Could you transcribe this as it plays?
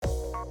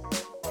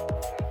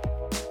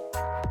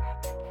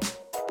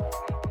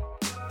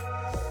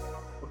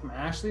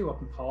Ashley.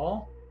 Welcome,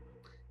 Paul.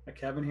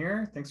 Kevin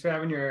here. Thanks for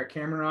having your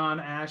camera on,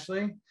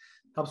 Ashley.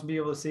 Helps me be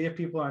able to see if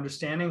people are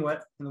understanding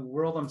what in the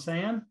world I'm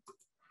saying.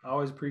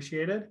 Always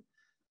appreciated.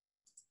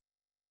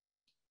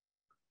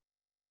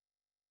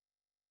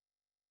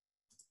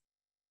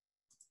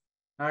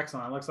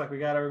 Excellent. Looks like we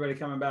got everybody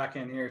coming back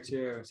in here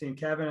too. Seeing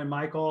Kevin and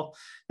Michael.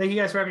 Thank you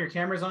guys for having your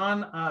cameras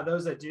on.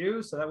 Those that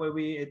do, so that way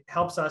it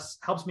helps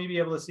me be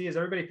able to see. Is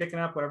everybody picking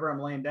up whatever I'm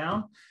laying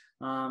down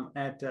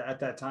at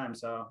that time?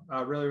 So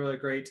really, really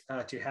great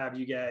to have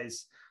you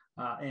guys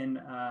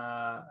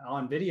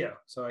on video,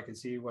 so I can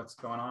see what's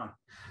going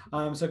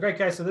on. So great,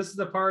 guys. So this is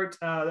the part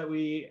that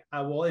we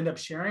will end up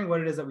sharing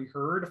what it is that we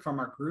heard from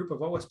our group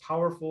of what was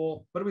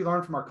powerful. What did we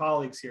learn from our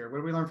colleagues here? What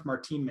did we learn from our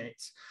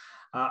teammates?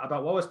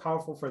 About what was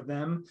powerful for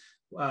them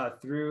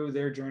through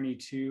their journey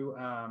to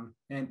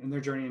and their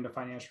journey into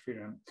financial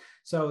freedom.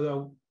 So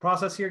the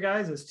process here,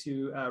 guys, is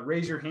to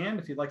raise your hand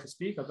if you'd like to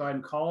speak. I'll go ahead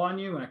and call on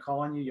you. When I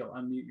call on you, you'll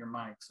unmute your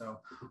mic. So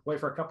wait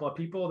for a couple of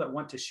people that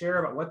want to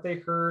share about what they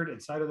heard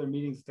inside of their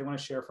meetings, that they want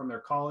to share from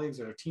their colleagues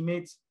or their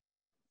teammates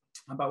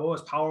about what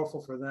was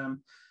powerful for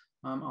them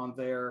on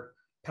their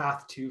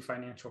path to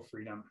financial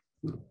freedom.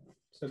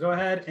 So go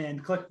ahead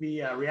and click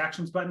the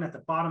reactions button at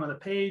the bottom of the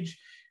page.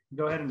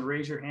 Go ahead and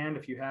raise your hand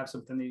if you have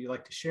something that you'd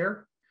like to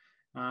share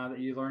that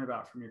you learned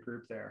about from your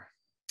group there.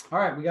 All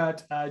right, we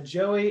got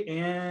Joey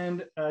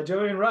and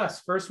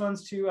Russ, first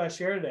ones to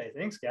share today.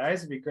 Thanks,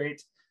 guys. It'd be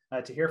great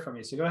to hear from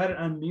you. So go ahead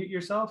and unmute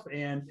yourself.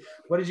 And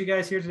what did you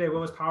guys hear today?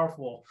 What was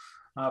powerful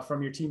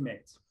from your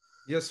teammates?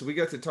 Yes, we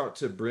got to talk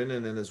to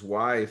Brennan and his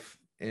wife.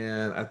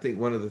 And I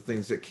think one of the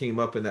things that came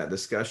up in that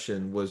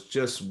discussion was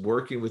just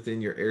working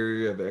within your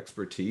area of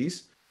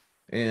expertise.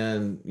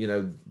 And, you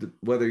know,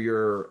 whether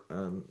you're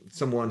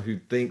someone who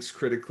thinks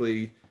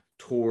critically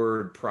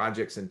toward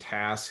projects and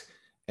tasks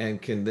and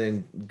can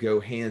then go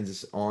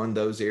hands on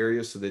those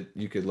areas so that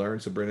you could learn.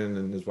 So Brennan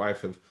and his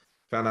wife have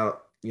found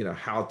out, you know,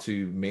 how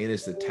to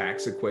manage the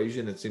tax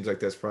equation. It seems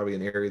like that's probably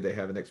an area they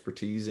have an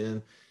expertise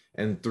in.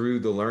 And through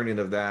the learning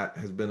of that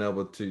has been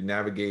able to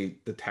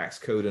navigate the tax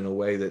code in a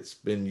way that's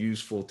been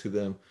useful to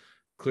them,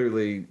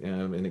 clearly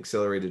in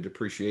accelerated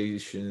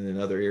depreciation and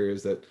other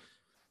areas that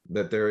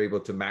they're able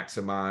to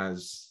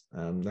maximize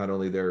not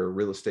only their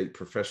real estate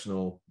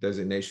professional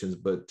designations,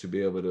 but to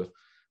be able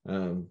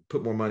to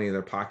put more money in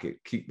their pocket,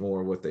 keep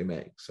more of what they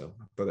make. So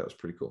I thought that was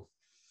pretty cool.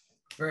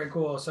 Very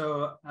cool.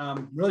 So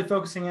really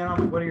focusing in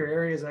on what are your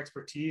areas of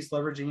expertise,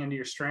 leveraging into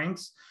your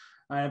strengths,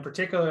 and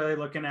particularly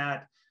looking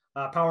at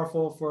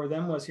powerful for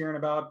them was hearing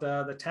about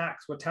the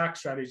tax, what tax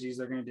strategies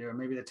they're going to do. And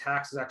maybe the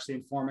tax is actually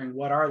informing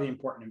what are the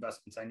important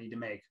investments I need to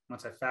make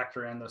once I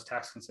factor in those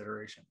tax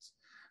considerations.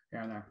 Here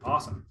and there.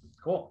 Awesome.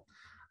 Cool.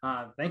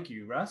 Thank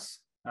you, Russ,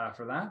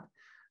 for that.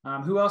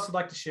 Who else would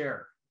like to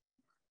share?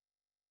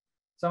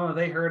 Someone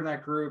that they heard in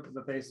that group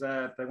that they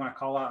said they want to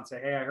call out and say,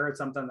 hey, I heard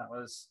something that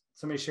was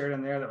somebody shared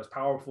in there that was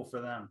powerful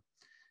for them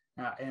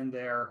in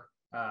their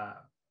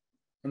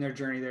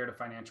journey there to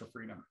financial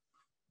freedom.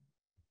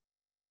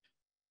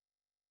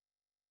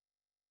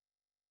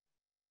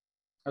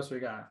 That's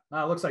what we got.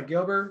 Looks like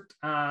Gilbert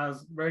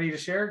is ready to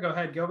share. Go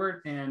ahead,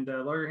 Gilbert, and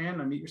lower your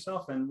hand, unmute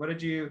yourself. And what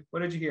did you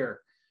hear?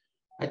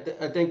 I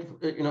think,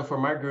 you know, for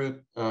my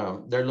group,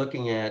 they're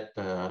looking at,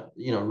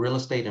 you know, real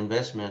estate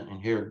investment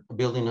and here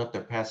building up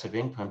their passive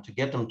income to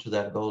get them to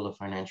that goal of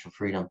financial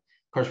freedom.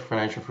 Of course,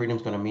 financial freedom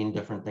is going to mean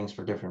different things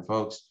for different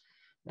folks.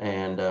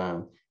 And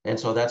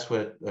so that's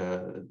what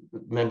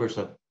members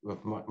of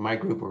my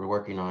group are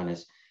working on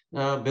is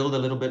build a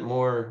little bit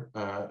more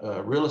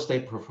real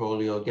estate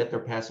portfolio, get their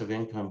passive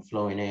income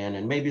flowing in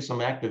and maybe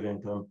some active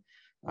income,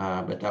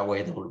 but that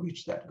way they'll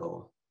reach that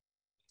goal.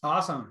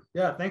 Awesome.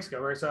 Yeah. Thanks,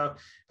 Gilbert. So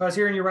if I was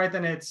hearing you right,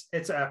 then it's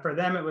for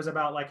them, it was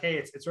about like, hey,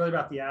 it's really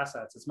about the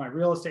assets. It's my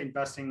real estate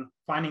investing,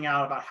 finding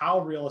out about how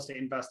real estate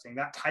investing,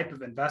 that type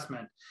of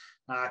investment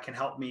can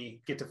help me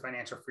get to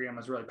financial freedom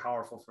was really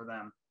powerful for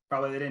them.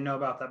 Probably they didn't know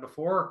about that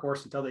before, of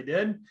course, until they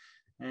did.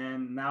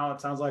 And now it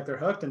sounds like they're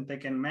hooked and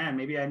thinking, man,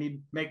 maybe I need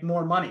to make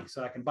more money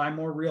so I can buy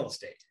more real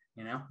estate.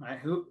 You know,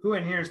 who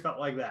in here has felt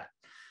like that?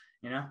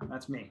 You know,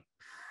 that's me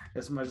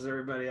as much as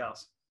everybody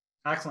else.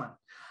 Excellent.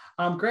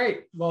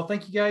 Great. Well,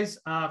 thank you guys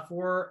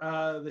for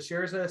the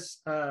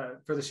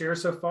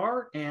shares so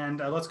far. And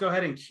let's go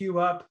ahead and queue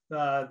up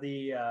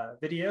the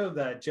video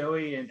that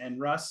Joey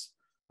and Russ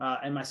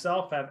and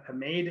myself have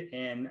made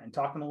and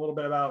talking a little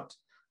bit about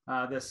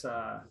this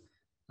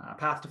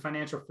path to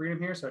financial freedom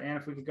here. So Anne,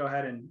 if we could go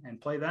ahead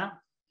and play that.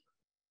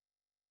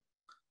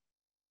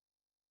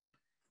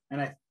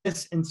 And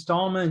this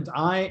installment,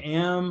 I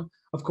am,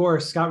 of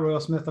course, Scott Royal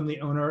Smith. I'm the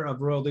owner of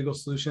Royal Legal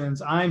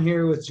Solutions. I'm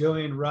here with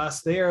Joey and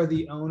Russ. They are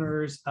the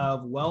owners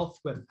of Wealth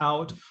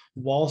Without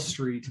Wall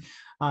Street.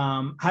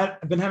 I've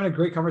been having a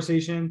great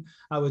conversation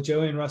with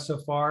Joey and Russ so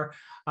far.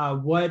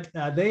 What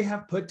they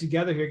have put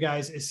together here,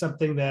 guys, is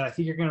something that I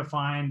think you're going to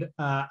find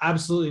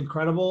absolutely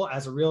incredible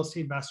as a real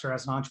estate investor,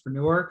 as an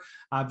entrepreneur.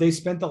 They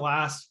spent the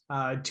last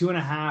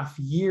 2.5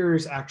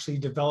 years actually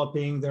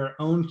developing their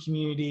own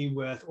community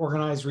with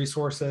organized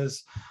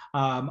resources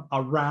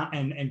around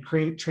and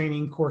create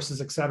training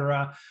courses,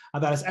 etc.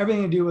 That has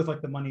everything to do with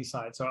like the money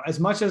side. So as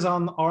much as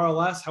on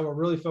RLS, how we're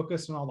really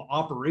focused on all the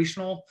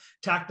operational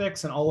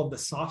tactics and all of the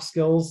soft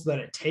skills that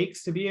it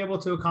takes to be able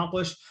to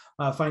accomplish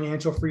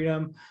financial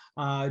freedom.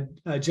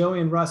 Joey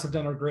and Russ have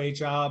done a great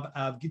job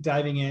of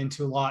diving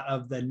into a lot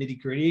of the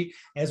nitty gritty,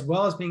 as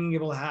well as being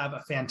able to have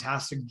a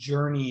fantastic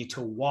journey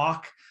to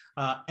walk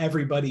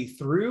everybody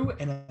through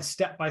in a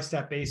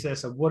step-by-step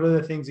basis of what are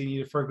the things you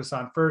need to focus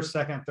on first,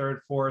 second,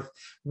 third, fourth,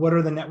 what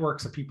are the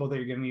networks of people that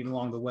you're going to need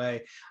along the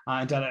way,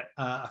 and done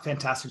a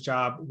fantastic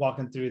job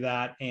walking through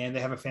that. And they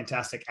have a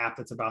fantastic app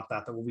that's about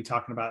that we'll be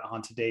talking about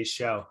on today's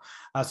show.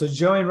 So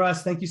Joey and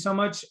Russ, thank you so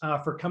much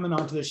for coming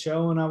onto the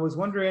show. And I was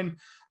wondering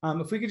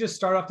if we could just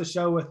start off the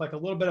show with like a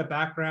little bit of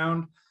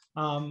background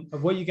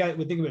of what you guys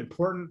would think of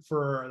important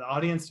for the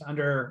audience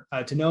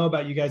to know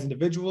about you guys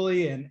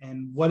individually,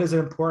 and what is it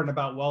important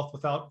about Wealth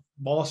Without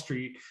Wall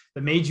Street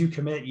that made you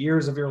commit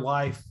years of your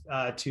life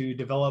to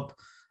develop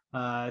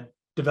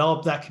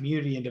that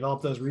community and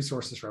develop those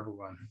resources for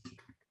everyone.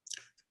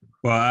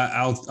 Well,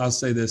 I'll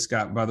say this,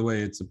 Scott. By the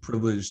way, it's a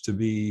privilege to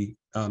be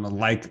on a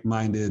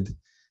like-minded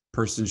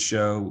person's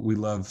show. We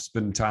love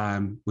spending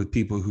time with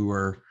people who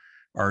are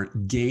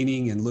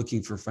gaining and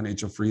looking for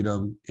financial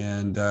freedom.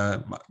 And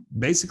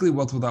basically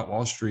Wealth Without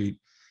Wall Street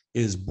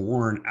is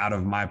born out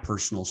of my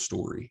personal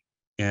story.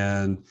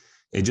 And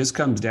it just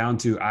comes down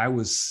to, I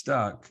was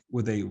stuck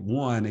with a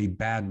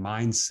bad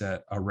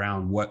mindset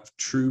around what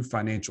true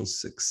financial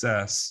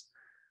success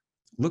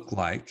looked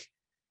like.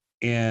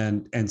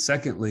 And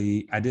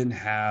secondly, I didn't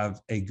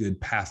have a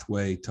good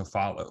pathway to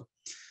follow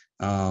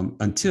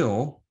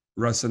until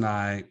Russ and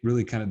I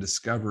really kind of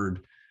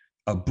discovered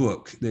a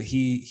book that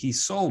he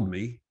sold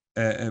me.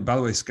 And by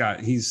the way,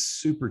 Scott, he's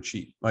super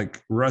cheap.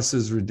 Like Russ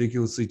is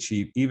ridiculously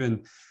cheap.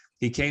 Even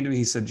he came to me,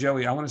 he said,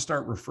 Joey, I want to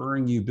start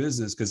referring you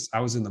business, because I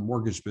was in the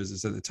mortgage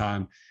business at the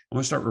time. I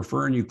want to start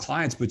referring you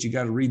clients, but you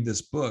got to read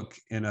this book.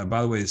 And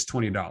by the way, it's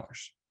 $20. And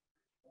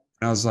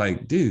I was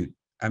like, dude,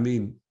 I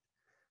mean,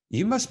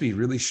 you must be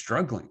really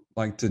struggling,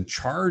 like to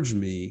charge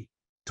me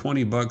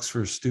 $20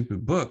 for a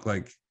stupid book.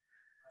 Like,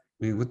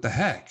 I mean, what the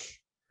heck?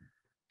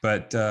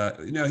 But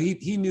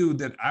he knew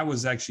that I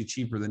was actually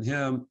cheaper than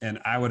him, and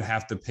I would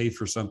have to pay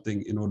for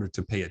something in order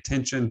to pay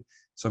attention.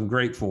 So I'm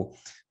grateful.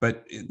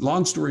 But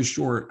long story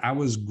short, I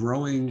was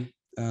growing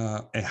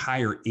a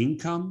higher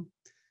income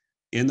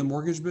in the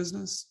mortgage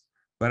business,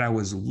 but I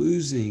was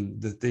losing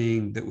the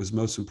thing that was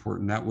most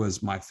important. That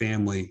was my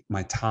family,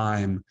 my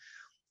time,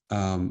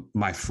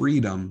 my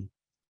freedom.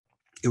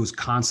 It was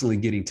constantly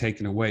getting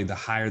taken away the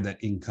higher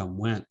that income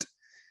went.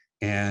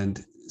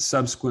 And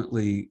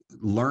subsequently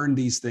learned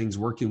these things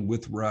working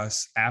with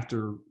Russ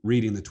after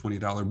reading the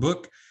 $20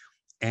 book,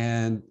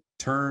 and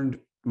turned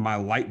my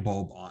light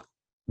bulb on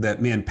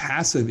that, man,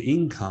 passive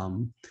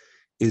income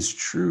is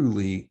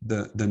truly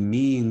the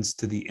means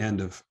to the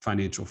end of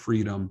financial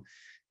freedom.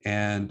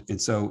 And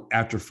so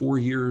after 4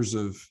 years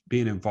of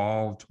being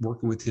involved,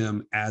 working with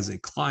him as a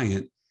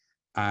client,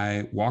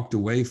 I walked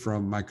away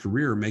from my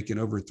career making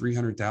over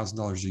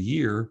 $300,000 a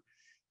year,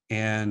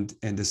 and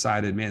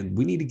decided, man,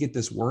 we need to get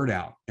this word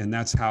out. And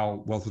that's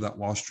how Wealth Without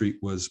Wall Street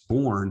was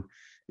born,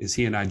 is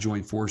he and I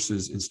joined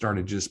forces and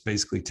started just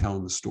basically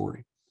telling the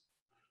story.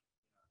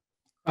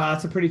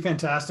 That's a pretty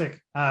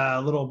fantastic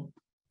little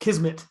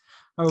kismet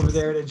over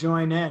there to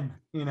join in,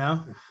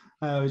 no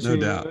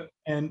doubt.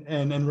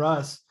 And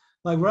Russ.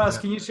 Like, Russ,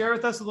 can you share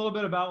with us a little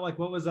bit about like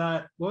what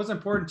was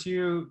important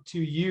to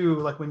you,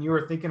 like when you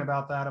were thinking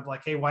about that, of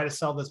like, hey, why to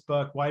sell this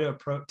book? Why to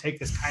take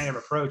this kind of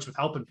approach with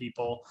helping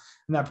people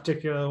in that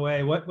particular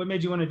way? What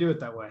made you want to do it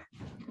that way?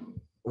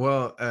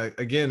 Well,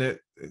 again,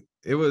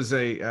 it was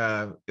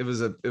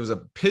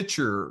a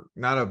picture,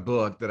 not a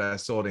book, that I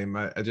sold him.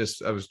 I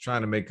was trying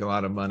to make a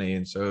lot of money,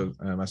 and so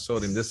I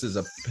sold him. This is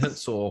a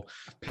pencil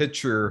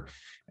picture,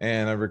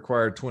 and I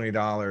required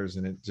 $20,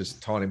 and it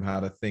just taught him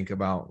how to think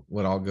about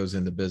what all goes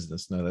into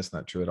business. No, that's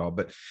not true at all.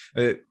 But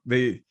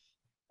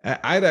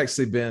I'd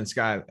actually been,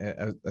 Scott,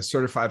 a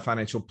certified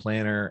financial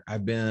planner.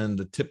 I've been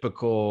the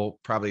typical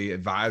probably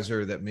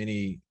advisor that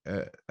many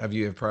of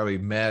you have probably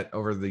met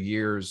over the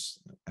years,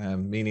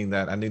 meaning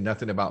that I knew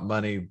nothing about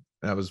money.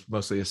 I was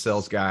mostly a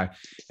sales guy,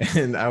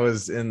 and I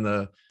was I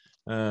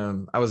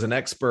was an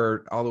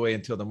expert all the way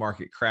until the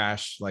market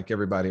crashed, like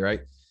everybody,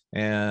 right?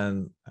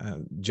 And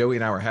Joey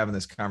and I were having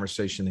this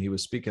conversation that he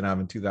was speaking of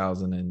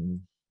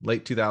in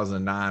late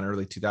 2009,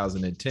 early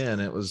 2010.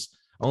 It was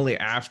only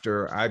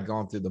after I'd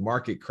gone through the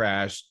market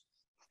crash,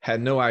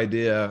 had no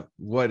idea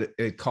what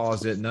it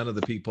caused it. None of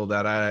the people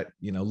that I,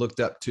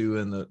 looked up to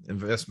in the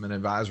investment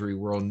advisory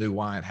world knew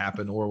why it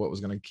happened or what was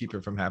going to keep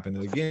it from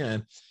happening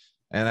again.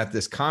 And at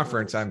this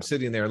conference, I'm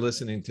sitting there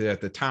listening to,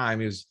 at the time,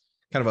 he was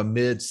kind of a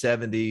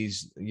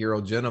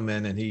mid-70s-year-old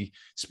gentleman, and he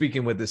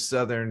speaking with this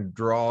Southern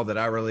drawl that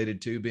I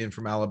related to, being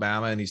from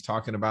Alabama, and he's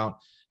talking about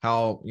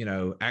how, you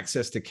know,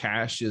 access to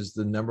cash is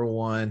the number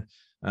one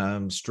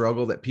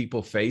struggle that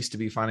people face to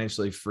be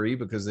financially free,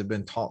 because they've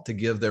been taught to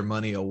give their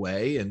money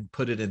away and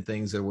put it in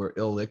things that were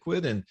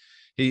illiquid. And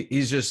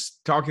he's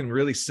just talking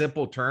really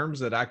simple terms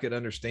that I could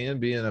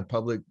understand, being a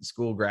public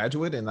school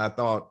graduate. And I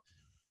thought,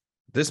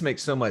 this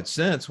makes so much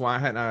sense. Why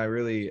hadn't I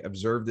really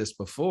observed this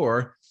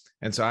before?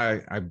 And so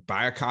I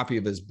buy a copy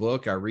of his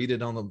book. I read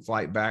it on the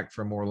flight back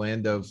from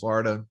Orlando,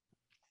 Florida.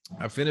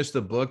 I finished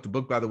the book. The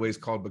book, by the way, is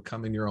called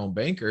Becoming Your Own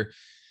Banker.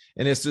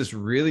 And it's this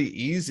really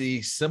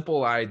easy,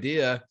 simple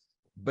idea,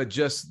 but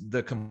just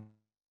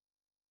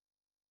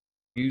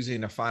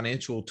using a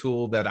financial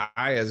tool that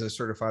I, as a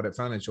certified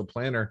financial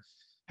planner,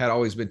 had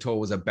always been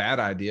told was a bad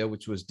idea,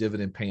 which was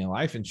dividend paying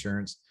life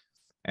insurance.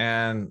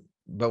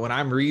 But when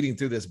I'm reading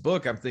through this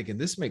book, I'm thinking,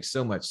 this makes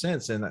so much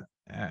sense. And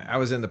I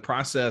was in the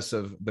process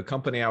of the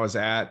company I was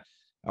at.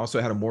 I also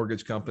had a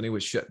mortgage company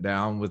which shut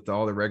down with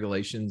all the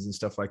regulations and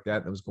stuff like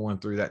that was going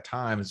through that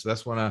time. And so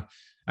that's when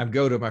I'd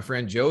go to my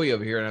friend Joey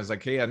over here, and I was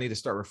like, hey, I need to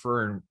start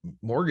referring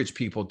mortgage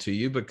people to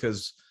you,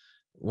 because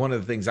one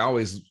of the things I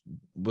always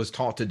was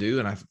taught to do,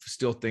 and I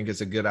still think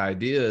it's a good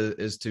idea,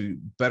 is to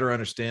better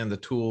understand the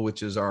tool,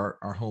 which is our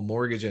home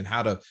mortgage, and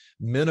how to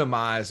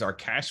minimize our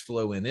cash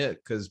flow in it,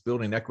 because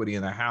building equity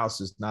in a house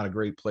is not a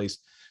great place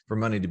for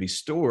money to be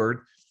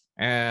stored.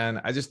 And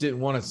I just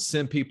didn't want to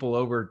send people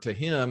over to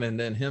him and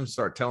then him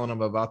start telling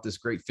them about this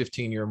great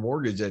 15-year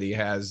mortgage that he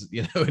has,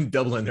 you know, and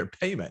doubling their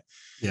payment.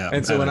 Yeah.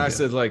 And so when I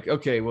said, like,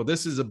 okay, well,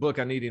 this is a book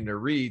I need him to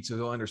read so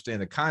he'll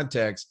understand the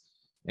context.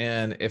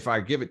 And if I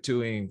give it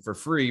to him for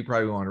free, he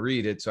probably won't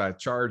read it. So I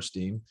charged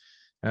him.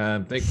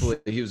 Thankfully,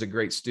 he was a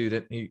great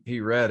student. He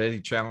read it. He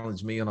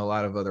challenged me on a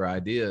lot of other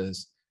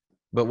ideas.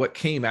 But what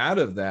came out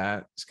of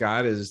that,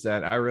 Scott, is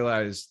that I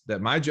realized that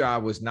my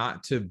job was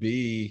not to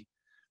be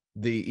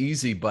the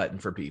easy button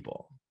for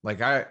people. Like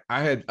I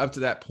had up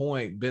to that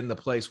point been the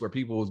place where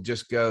people would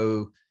just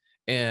go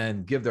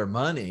and give their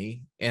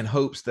money in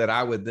hopes that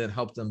I would then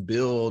help them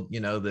build, you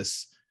know,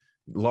 this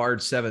large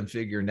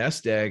 7-figure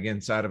nest egg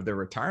inside of their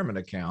retirement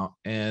account,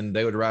 and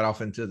they would ride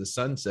off into the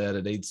sunset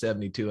at age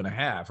 72 and a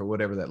half or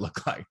whatever that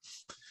looked like.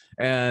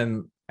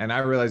 And I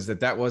realized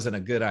that wasn't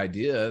a good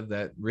idea,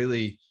 that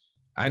really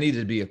I needed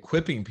to be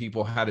equipping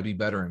people how to be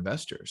better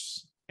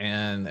investors.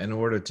 And in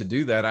order to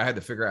do that, I had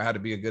to figure out how to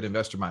be a good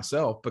investor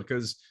myself,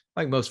 because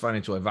like most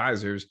financial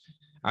advisors,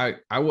 I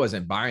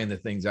wasn't buying the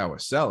things I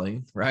was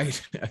selling,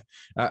 right?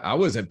 I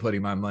wasn't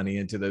putting my money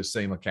into those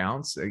same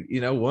accounts.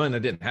 You know, one, I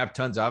didn't have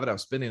tons of it. I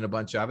was spending a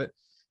bunch of it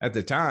at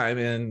the time,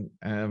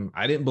 and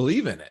I didn't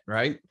believe in it,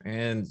 right?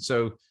 And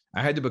so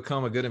I had to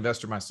become a good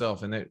investor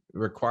myself, and it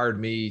required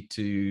me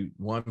to,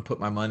 one, put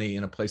my money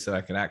in a place that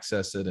I could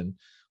access it. And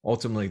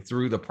ultimately,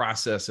 through the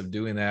process of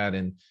doing that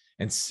and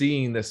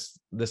seeing this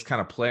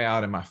kind of play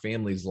out in my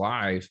family's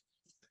life,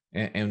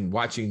 and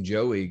watching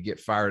Joey get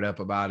fired up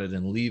about it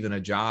and leaving a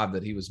job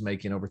that he was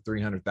making over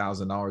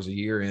 $300,000 a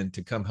year in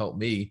to come help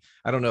me.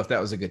 I don't know if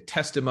that was a good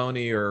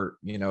testimony or,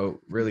 you know,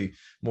 really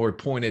more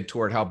pointed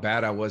toward how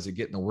bad I was at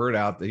getting the word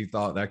out, that he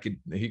thought that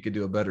he could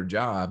do a better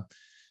job.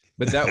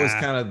 But that was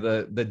kind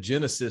of the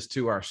genesis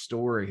to our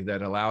story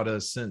that allowed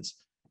us, since,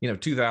 you know,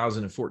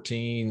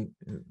 2014,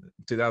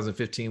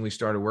 2015, we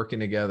started working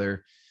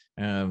together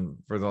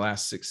for the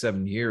last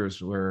 6-7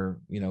 years, where,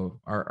 you know,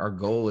 our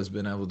goal has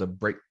been able to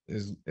break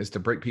to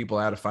break people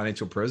out of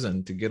financial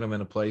prison, to get them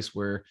in a place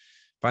where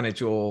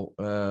financial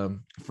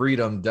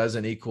freedom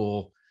doesn't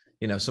equal,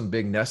 you know, some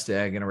big nest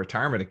egg in a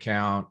retirement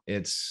account.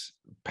 It's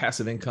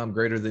passive income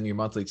greater than your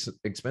monthly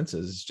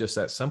expenses. It's just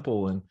that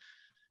simple. And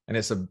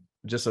it's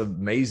just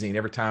amazing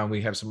every time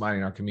we have somebody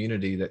in our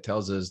community that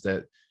tells us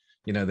that,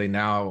 you know, they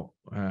now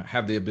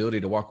have the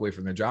ability to walk away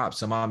from their job.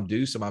 Some of them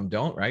do, some of them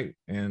don't, right?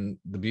 And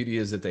the beauty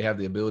is that they have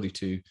the ability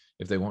to,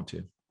 if they want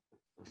to.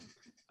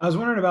 I was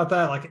wondering about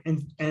that, like,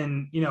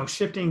 and you know,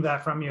 shifting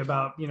that from you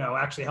about, you know,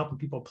 actually helping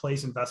people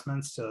place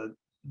investments to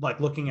like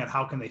looking at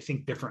how can they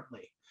think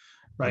differently,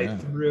 right? Yeah.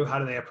 Through how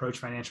do they approach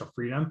financial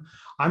freedom?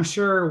 I'm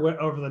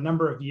sure over the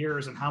number of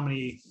years and how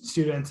many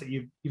students that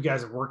you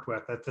guys have worked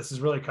with, that this has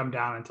really come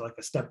down into like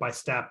a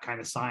step-by-step kind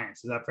of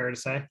science. Is that fair to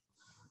say?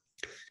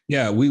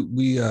 Yeah,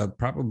 we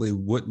probably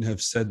wouldn't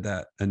have said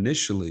that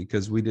initially,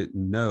 because we didn't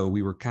know.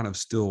 We were kind of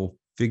still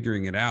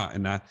figuring it out.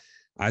 And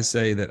I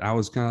say that I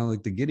was kind of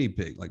like the guinea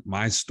pig. Like,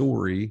 my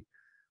story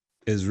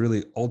is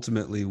really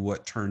ultimately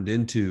what turned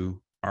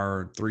into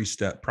our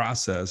 3-step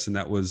process. And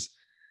that was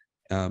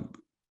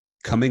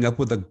coming up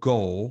with a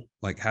goal,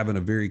 like having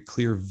a very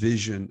clear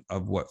vision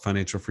of what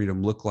financial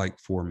freedom looked like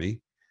for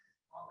me,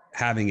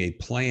 having a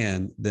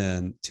plan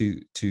then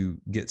to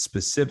get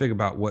specific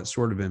about what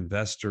sort of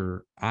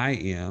investor I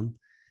am,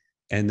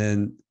 and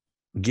then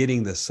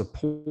getting the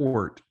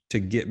support to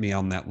get me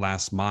on that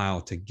last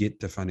mile to get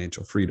to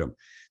financial freedom.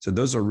 So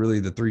those are really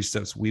the 3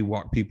 steps we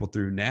walk people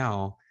through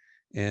now.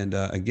 And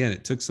again,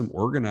 it took some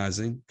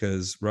organizing,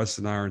 because Russ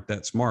and I aren't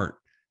that smart.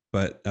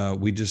 but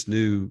we just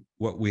knew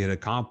what we had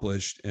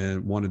accomplished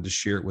and wanted to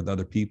share it with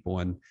other people.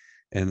 And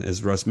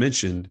as Russ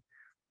mentioned,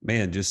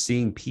 man, just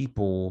seeing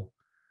people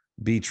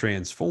be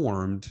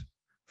transformed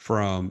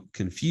from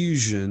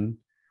confusion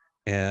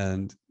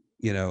and,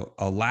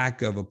 a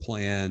lack of a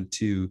plan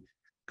to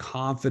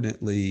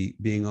confidently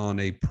being on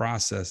a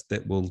process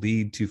that will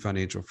lead to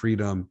financial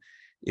freedom.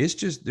 It's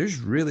just, there's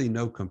really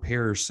no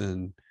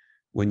comparison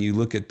when you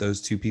look at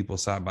those two people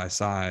side by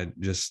side,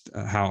 just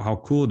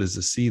how cool it is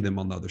to see them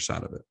on the other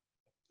side of it.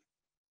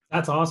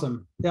 That's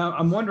awesome. Yeah.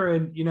 I'm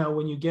wondering,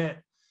 when you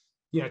get,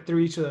 through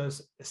each of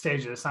those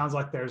stages, it sounds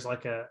like there's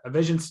like a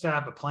vision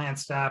step, a plan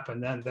step,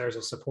 and then there's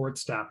a support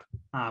step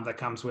that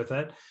comes with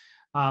it.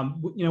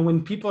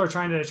 When people are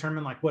trying to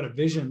determine like what a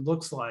vision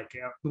looks like,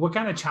 what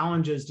kind of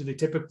challenges do they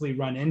typically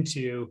run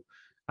into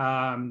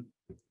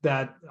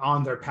that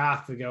on their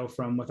path to go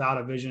from without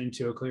a vision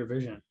to a clear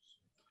vision?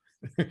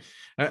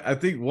 I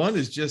think one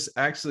is just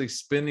actually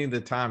spending the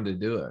time to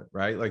do it,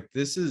 right? Like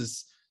this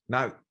is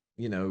not,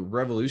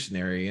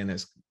 revolutionary in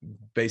its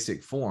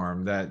basic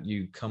form, that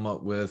you come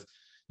up with,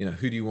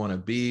 who do you want to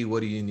be?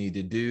 What do you need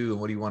to do? And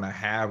what do you want to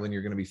have when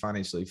you're going to be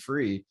financially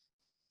free?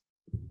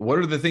 What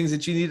are the things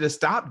that you need to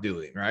stop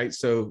doing, right?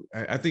 So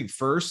I think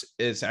first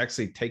it's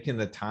actually taking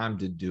the time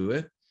to do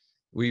it.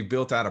 We've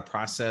built out a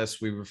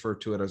process. We refer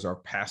to it as our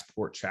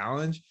Passport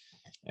Challenge.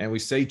 And we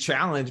say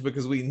challenge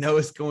because we know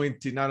it's going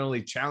to not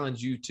only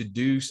challenge you to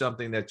do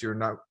something that you're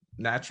not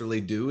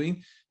naturally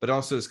doing, but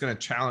also it's going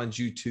to challenge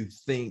you to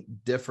think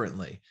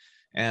differently.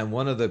 And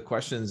one of the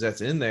questions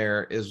that's in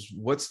there is,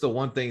 what's the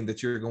one thing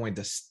that you're going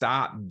to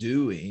stop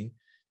doing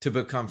to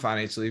become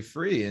financially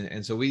free?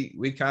 And so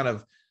we kind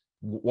of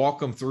walk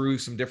them through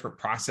some different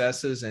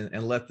processes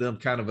and let them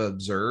kind of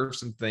observe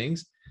some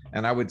things.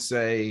 And I would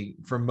say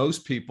for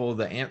most people,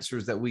 the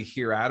answers that we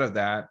hear out of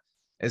that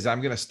is,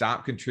 I'm going to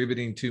stop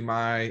contributing to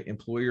my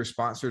employer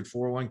sponsored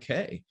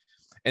 401k.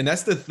 And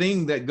that's the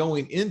thing that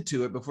going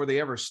into it, before they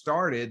ever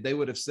started, they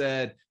would have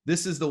said,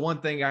 this is the one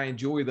thing I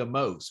enjoy the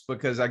most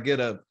because I get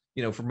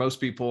for most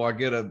people, I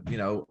get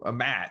a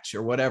match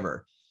or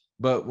whatever.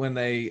 But when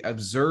they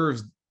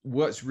observe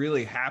what's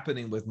really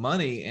happening with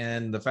money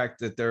and the fact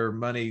that their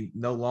money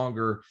no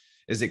longer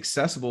is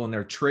accessible and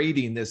they're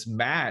trading this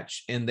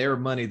match in their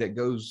money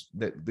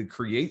that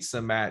creates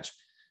the match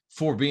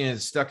for being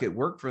stuck at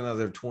work for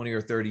another 20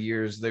 or 30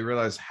 years, they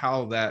realize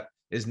how that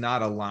is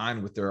not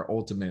aligned with their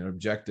ultimate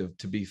objective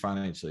to be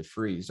financially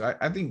free. So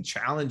I think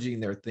challenging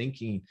their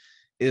thinking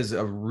is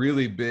a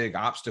really big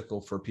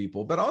obstacle for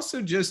people, but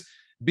also just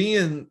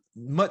being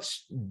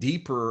much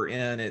deeper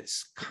in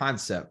its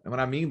concept. And what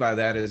I mean by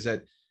that is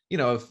that,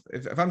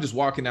 if I'm just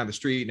walking down the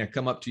street and I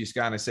come up to you,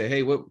 Scott, and I say,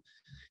 hey,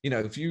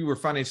 if you were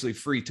financially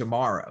free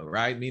tomorrow,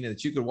 right? Meaning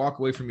that you could walk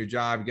away from your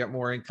job, you got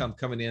more income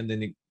coming in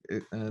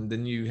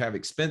than you have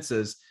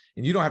expenses,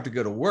 and you don't have to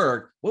go to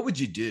work. What would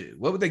you do?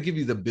 What would they give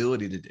you the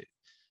ability to do?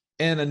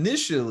 And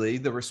initially,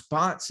 the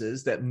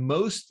responses that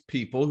most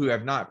people who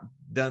have not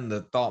done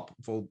the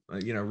thoughtful,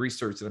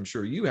 research that I'm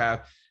sure you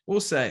have,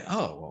 will say,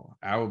 oh, well,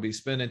 I will be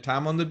spending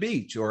time on the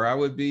beach, or I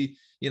would be,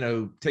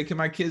 taking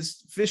my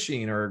kids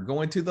fishing, or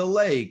going to the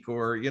lake,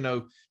 or,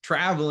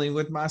 traveling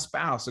with my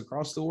spouse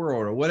across the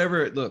world, or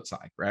whatever it looks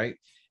like, right?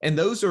 And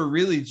those are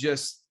really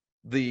just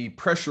the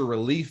pressure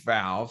relief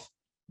valve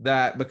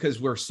that,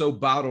 because we're so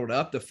bottled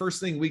up, the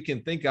first thing we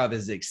can think of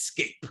is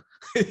escape,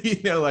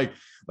 like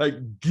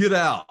get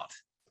out.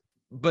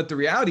 But the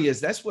reality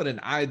is that's what an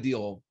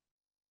ideal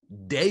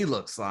day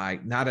looks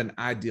like, not an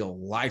ideal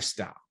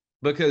lifestyle.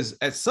 Because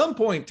at some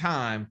point in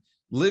time,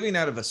 living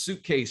out of a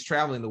suitcase,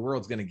 traveling the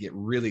world is going to get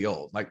really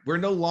old. Like, we're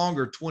no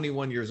longer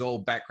 21 years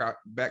old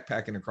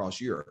backpacking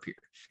across Europe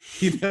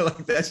here.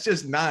 That's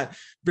just not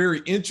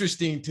very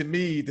interesting to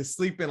me, to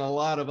sleep in a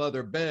lot of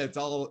other beds,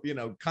 all,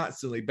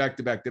 constantly back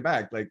to back to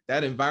back. Like,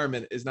 that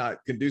environment is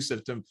not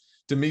conducive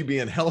to me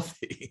being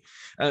healthy,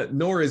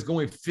 nor is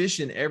going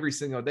fishing every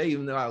single day,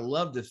 even though I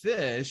love to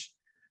fish.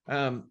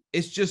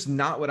 It's just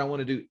not what I want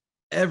to do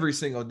every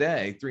single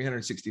day,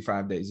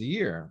 365 days a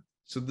year.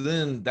 So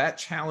then that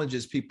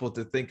challenges people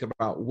to think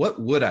about, what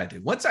would I do?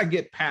 Once I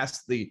get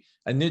past the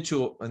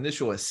initial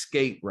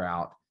escape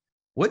route,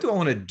 what do I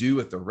want to do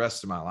with the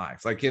rest of my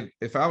life? Like,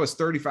 if I was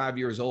 35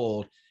 years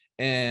old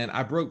and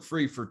I broke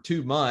free for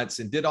 2 months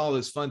and did all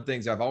those fun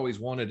things I've always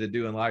wanted to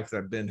do in life that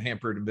I've been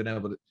hampered and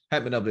haven't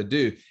been able to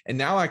do, and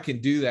now I can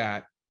do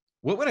that,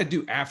 what would I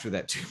do after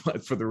that 2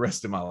 months for the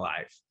rest of my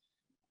life?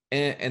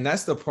 And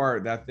that's the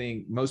part that I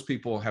think most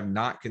people have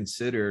not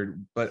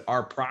considered, but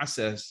our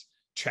process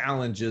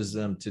challenges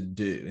them to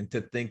do and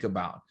to think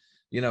about,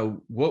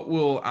 what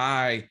will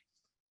I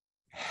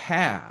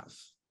have?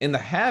 And the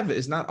have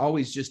is not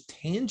always just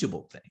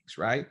tangible things,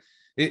 right?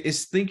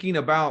 It's thinking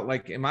about,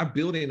 like, am I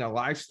building a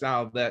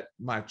lifestyle that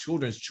my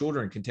children's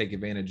children can take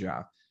advantage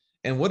of?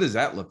 And what does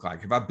that look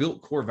like? If I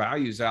built core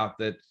values out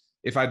that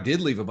if I did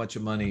leave a bunch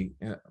of money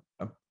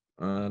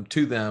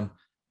to them,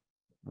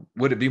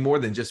 would it be more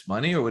than just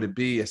money, or would it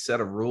be a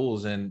set of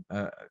rules and,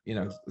 a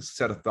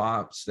set of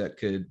thoughts that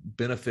could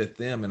benefit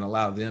them and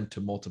allow them to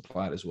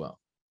multiply it as well?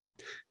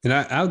 And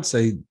I would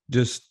say,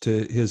 just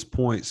to his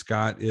point,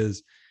 Scott,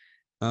 is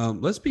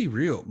let's be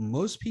real.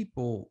 Most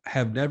people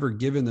have never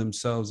given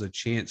themselves a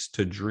chance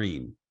to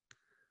dream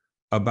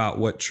about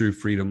what true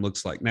freedom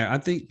looks like. Now, I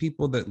think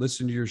people that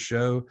listen to your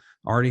show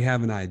already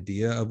have an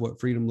idea of what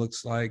freedom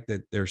looks like,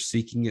 that they're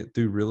seeking it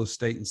through real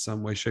estate in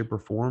some way, shape, or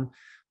form.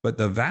 But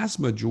the vast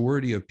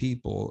majority of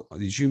people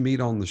that you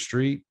meet on the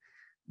street,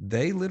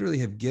 they literally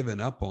have given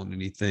up on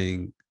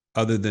anything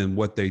other than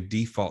what they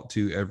default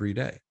to every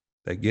day.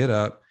 They get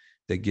up,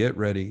 they get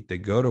ready, they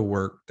go to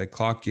work, they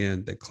clock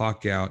in, they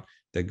clock out,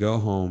 they go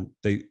home.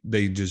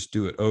 They just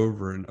do it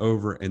over and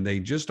over, and they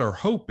just are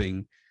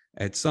hoping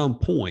at some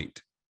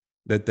point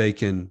that they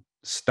can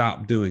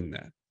stop doing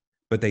that.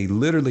 But they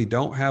literally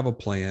don't have a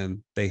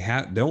plan. They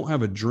don't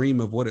have a dream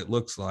of what it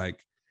looks like.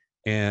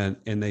 And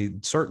they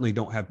certainly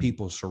don't have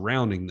people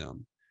surrounding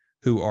them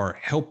who are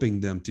helping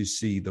them to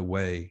see the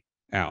way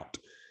out.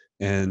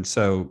 And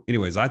so,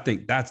 anyways, I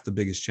think that's the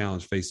biggest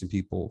challenge facing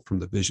people from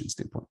the vision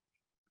standpoint.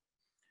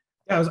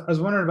 Yeah, I was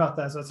wondering about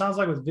that. So it sounds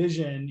like with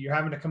vision, you're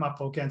having to come up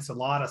against a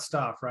lot of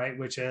stuff, right?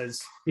 Which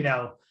is,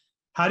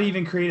 how do you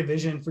even create a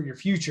vision for your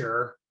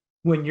future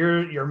when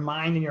your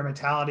mind and your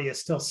mentality is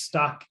still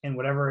stuck in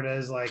whatever it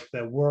is, like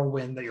the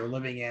whirlwind that you're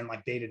living in,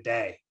 like day to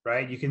day,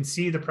 right? You can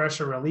see the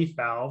pressure relief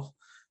valve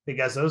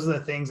because those are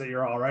the things that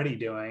you're already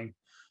doing.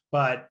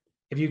 But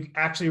if you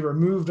actually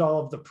removed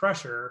all of the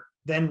pressure,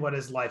 then what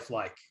is life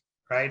like,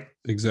 right?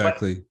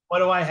 Exactly. What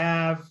do I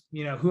have?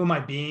 Who am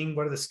I being?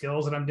 What are the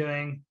skills that I'm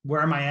doing?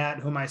 Where am I at?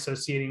 Who am I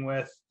associating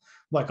with?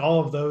 Like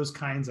all of those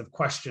kinds of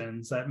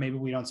questions that maybe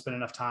we don't spend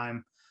enough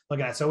time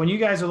looking at. So when you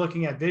guys are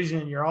looking at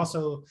vision,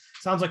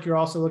 sounds like you're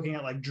also looking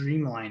at like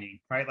dreamlining,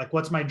 right? Like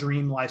what's my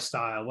dream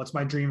lifestyle? What's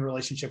my dream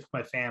relationship with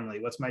my family?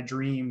 What's my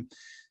dream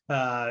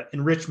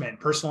enrichment,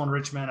 personal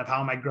enrichment of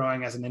how am I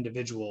growing as an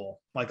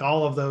individual? Like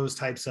all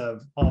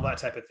that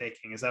type of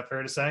thinking. Is that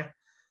fair to say?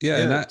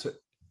 Yeah.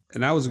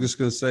 And I was just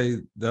going to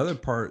say the other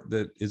part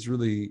that is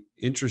really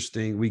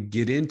interesting, we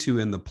get into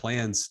in the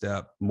plan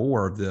step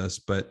more of this,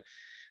 but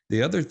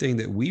the other thing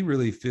that we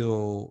really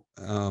feel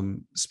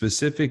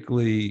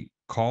specifically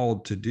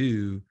called to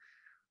do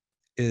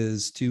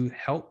is to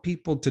help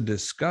people to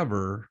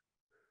discover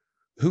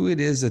who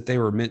it is that they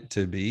were meant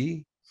to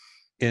be.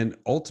 And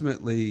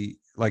ultimately,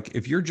 like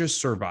if you're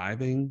just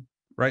surviving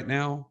right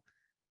now,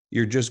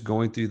 you're just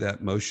going through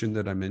that motion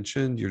that I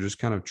mentioned. You're just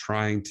kind of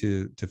trying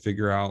to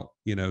figure out,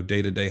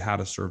 day to day how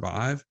to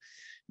survive.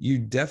 You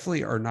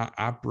definitely are not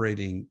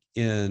operating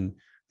in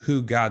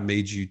who God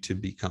made you to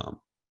become.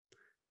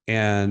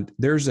 And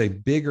there's a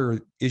bigger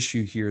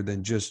issue here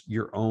than just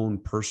your own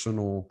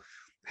personal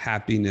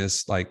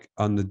happiness, like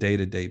on the day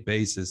to day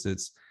basis.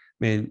 It's,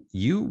 man,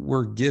 you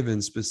were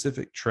given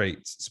specific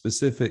traits,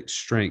 specific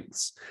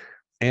strengths,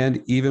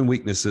 and even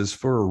weaknesses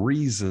for a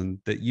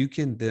reason that you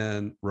can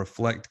then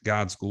reflect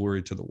God's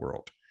glory to the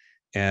world.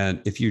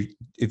 And if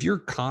you're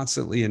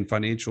constantly in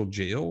financial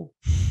jail,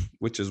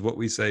 which is what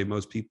we say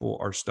most people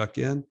are stuck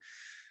in,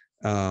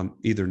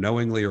 either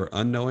knowingly or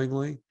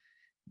unknowingly,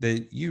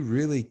 then you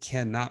really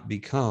cannot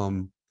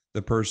become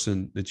the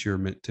person that you're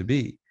meant to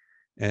be.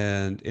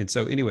 And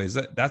so anyways,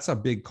 that's a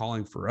big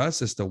calling for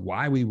us as to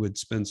why we would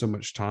spend so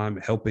much time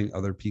helping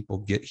other people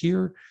get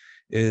here.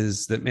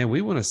 Is that, man, we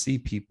want to see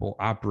people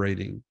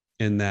operating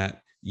in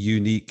that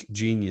unique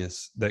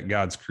genius that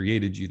God's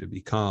created you to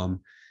become.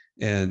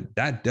 And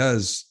that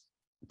does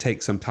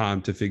take some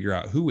time to figure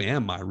out, who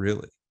am I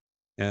really?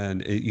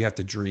 And you have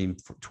to dream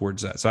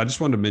towards that. So I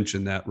just wanted to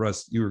mention that.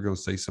 Russ, you were going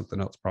to say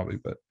something else probably,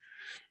 but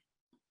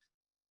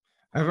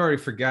I've already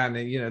forgotten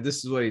it.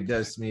 This is what he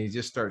does to me. He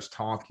just starts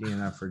talking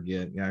and I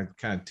forget. I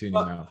kind of tune him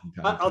out.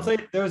 I'll tell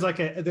you, there's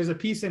a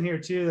piece in here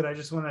too that I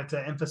just wanted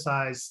to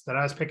emphasize that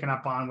I was picking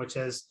up on, which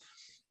is,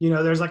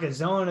 there's like a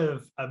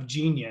zone of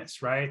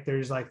genius, right?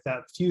 There's like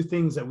that few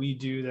things that we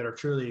do that are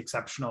truly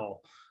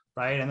exceptional,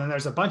 right? And then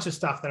there's a bunch of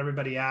stuff that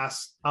everybody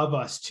asks of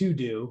us to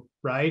do,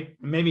 right?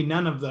 Maybe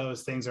none of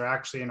those things are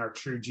actually in our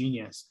true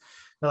genius.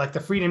 But like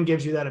the freedom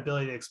gives you that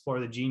ability to explore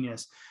the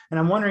genius. And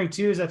I'm wondering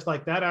too, is if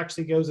like that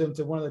actually goes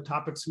into one of the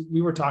topics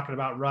we were talking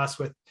about, Russ,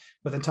 with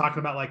talking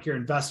about like your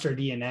investor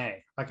DNA,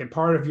 like in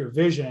part of your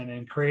vision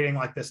and creating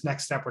like this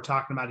next step we're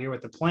talking about here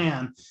with the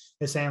plan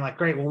is saying like,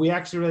 great, well, we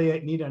actually really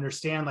need to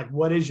understand like,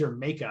 what is your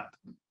makeup?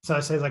 So I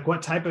say like,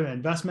 what type of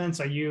investments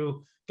are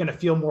you going to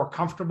feel more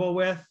comfortable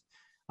with?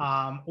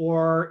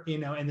 Or,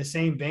 in the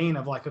same vein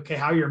of like, okay,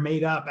 how you're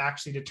made up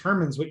actually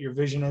determines what your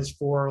vision is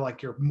for,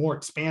 like you're more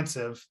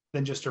expansive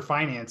than just your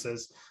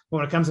finances. But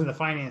when it comes into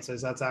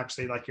finances, that's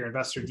actually like your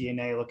investor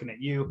DNA looking at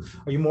you.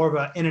 Are you more of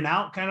an in and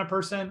out kind of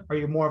person? Are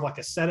you more of like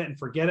a set it and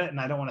forget it and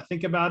I don't want to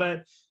think about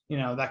it?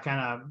 That kind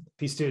of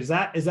piece too. Is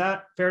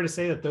that fair to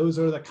say that those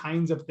are the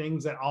kinds of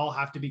things that all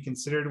have to be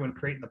considered when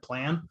creating the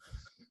plan?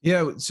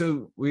 Yeah,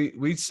 so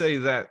we say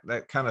that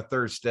kind of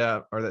third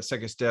step or that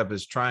second step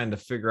is trying to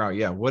figure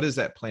out, what is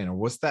that plan or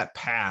what's that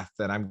path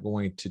that I'm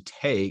going to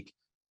take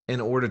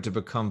in order to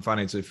become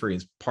financially free.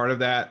 And part of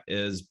that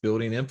is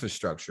building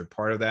infrastructure.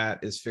 Part of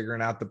that is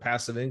figuring out the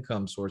passive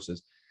income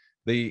sources.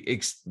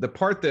 the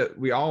part that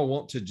we all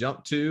want to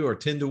jump to or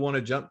tend to want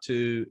to jump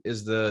to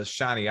is the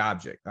shiny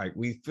object. Like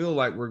we feel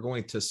like we're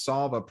going to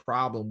solve a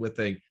problem with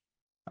a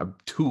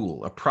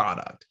tool, a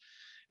product.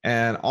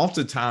 And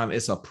oftentimes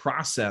it's a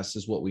process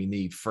is what we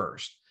need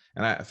first.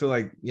 And I feel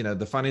like,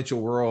 the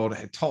financial world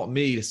had taught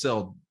me to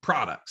sell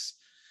products.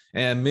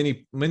 And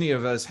many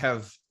of us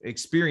have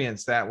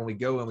experienced that when we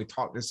go and we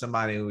talk to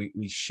somebody and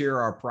we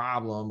share our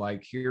problem,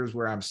 like, here's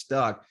where I'm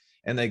stuck.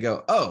 And they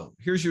go, oh,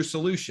 here's your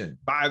solution,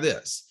 buy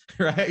this,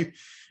 right?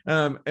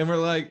 And we're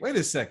like, wait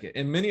a second.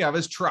 And many of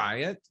us try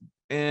it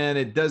and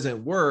it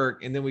doesn't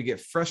work. And then we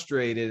get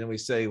frustrated and we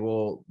say,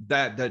 well,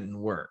 that doesn't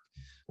work.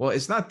 Well,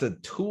 it's not the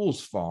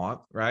tool's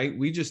fault, right?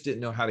 We just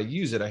didn't know how to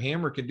use it. A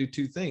hammer can do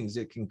two things.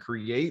 It can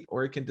create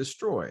or it can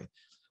destroy.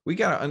 We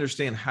got to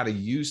understand how to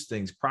use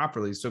things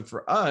properly. So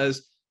for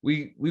us,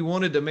 we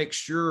wanted to make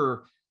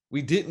sure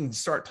we didn't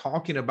start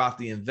talking about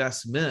the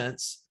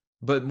investments,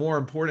 but more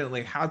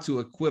importantly, how to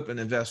equip an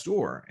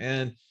investor.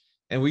 And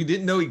we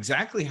didn't know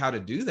exactly how to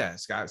do that,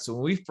 Scott. So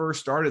when we first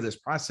started this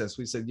process,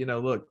 we said,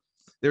 look,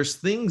 there's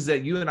things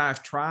that you and I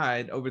have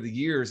tried over the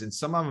years, and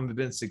some of them have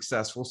been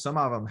successful, some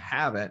of them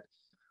haven't.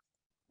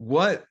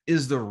 What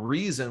is the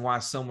reason why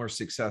some were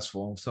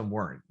successful and some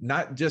weren't?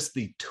 Not just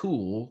the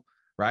tool,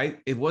 right?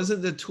 It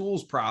wasn't the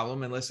tool's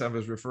problem, unless I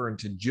was referring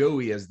to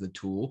Joey as the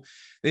tool.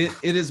 It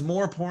is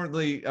more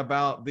importantly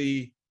about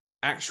the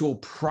actual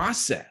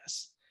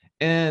process.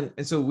 And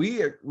so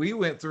we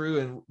went through,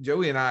 and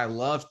Joey and I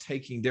love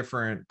taking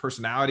different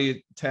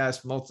personality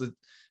tests.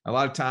 A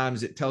lot of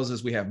times it tells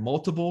us we have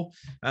multiple,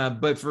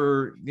 but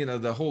for,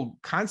 the whole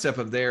concept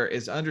of there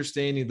is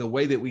understanding the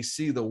way that we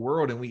see the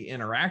world and we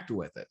interact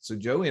with it. So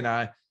Joey and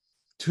I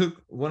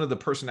took one of the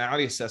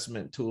personality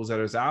assessment tools that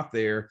is out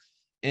there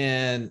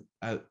and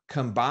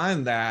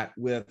combined that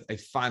with a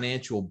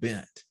financial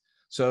bent.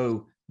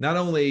 So not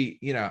only,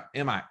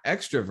 am I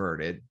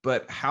extroverted,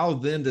 but how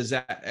then does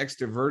that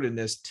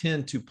extrovertedness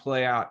tend to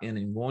play out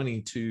in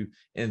wanting to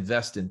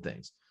invest in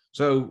things?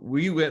 So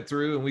we went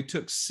through and we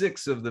took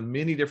 6 of the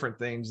many different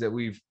things that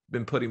we've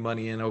been putting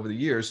money in over the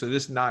years. So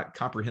this is not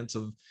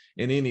comprehensive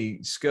in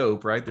any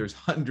scope, right? There's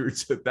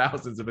hundreds of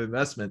thousands of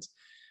investments,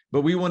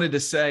 but we wanted to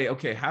say,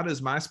 okay, how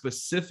does my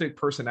specific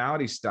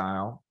personality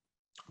style,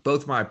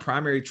 both my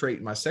primary trait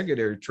and my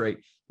secondary trait,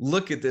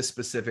 look at this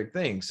specific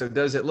thing? So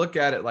does it look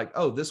at it like,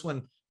 oh, this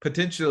one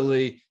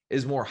potentially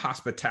is more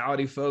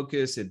hospitality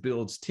focused, it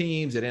builds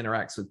teams, it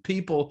interacts with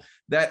people,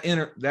 that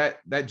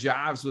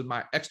jives with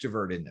my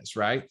extrovertedness,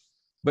 right?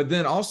 But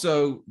then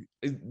also,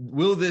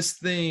 will this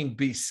thing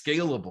be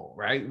scalable,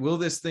 right? Will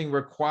this thing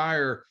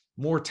require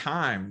more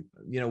time?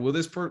 Will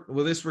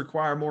this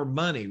require more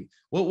money?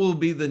 What will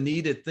be the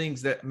needed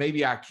things that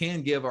maybe I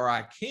can give or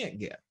I can't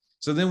give?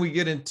 So then we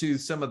get into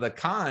some of the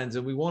cons,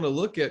 and we want to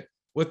look at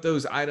what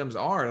those items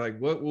are. Like,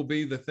 what will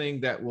be the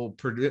thing that will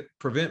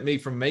prevent me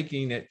from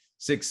making it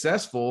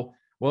successful?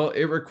 Well,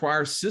 it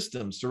requires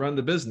systems to run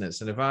the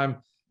business. And if I'm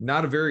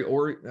not a very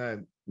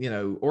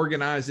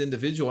organized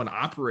individual and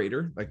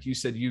operator, like you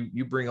said,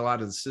 you bring a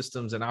lot of the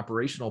systems and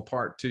operational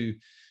part to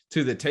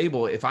the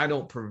table. If I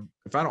don't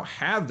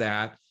have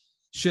that,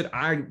 should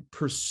I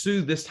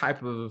pursue this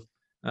type of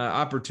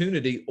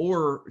opportunity,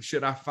 or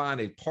should I find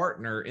a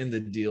partner in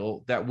the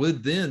deal that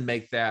would then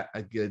make that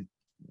a good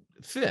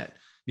fit?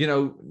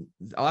 A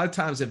lot of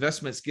times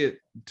investments get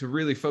to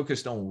really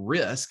focused on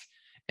risk,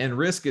 and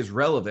risk is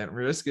relevant.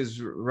 Risk is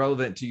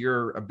relevant to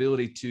your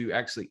ability to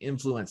actually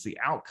influence the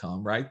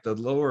outcome, right? The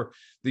lower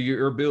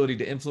your ability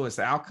to influence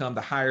the outcome,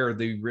 the higher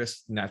the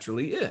risk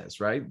naturally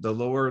is, right? The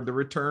lower the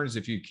returns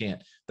if you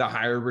can't, the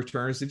higher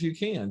returns if you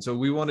can. So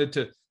we wanted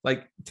to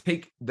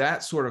take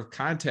that sort of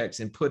context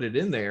and put it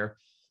in there.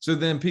 So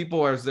then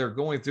people, as they're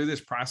going through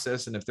this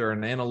process, and if they're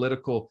an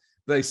analytical,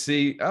 they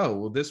see, oh,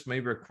 well, this may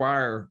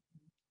require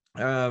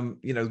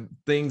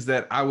things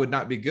that I would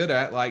not be good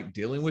at, like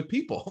dealing with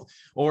people,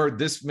 or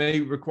this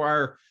may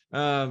require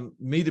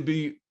me to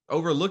be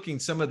overlooking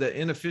some of the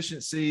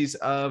inefficiencies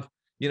of,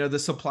 the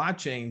supply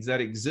chains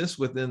that exist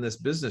within this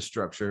business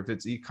structure, if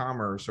it's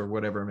e-commerce or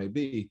whatever it may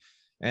be.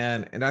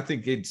 And I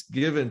think it's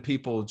given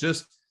people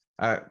just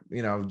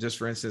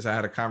for instance, I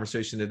had a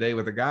conversation today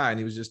with a guy, and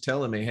he was just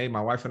telling me, hey,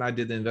 my wife and I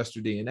did the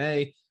investor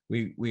DNA.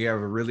 We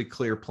have a really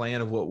clear plan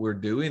of what we're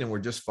doing, and we're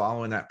just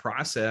following that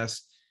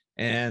process.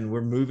 And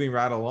we're moving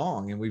right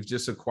along, and we've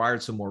just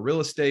acquired some more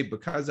real estate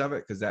because of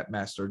it, because that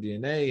matched our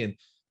DNA.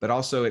 But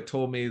also it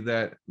told me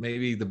that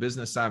maybe the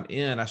business I'm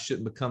in, I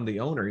shouldn't become the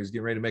owner. He was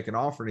getting ready to make an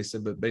offer, and he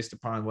said, but based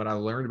upon what I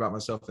learned about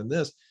myself in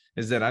this,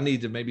 is that I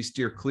need to maybe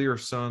steer clear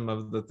of some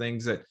of the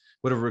things that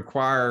would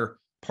require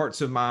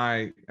parts of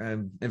my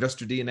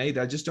investor DNA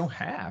that I just don't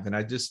have. And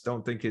I just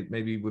don't think it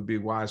maybe would be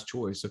a wise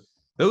choice. So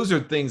those are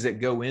things that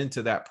go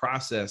into that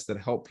process that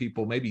help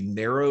people maybe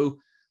narrow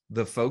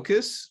the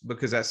focus,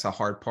 because that's the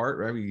hard part,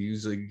 right? We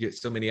usually get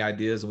so many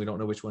ideas and we don't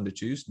know which one to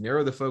choose.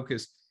 Narrow the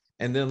focus,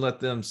 and then let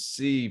them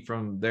see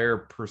from their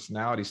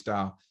personality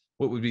style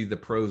what would be the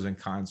pros and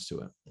cons to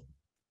it.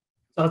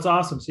 That's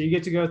awesome. So you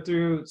get to go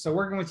through, so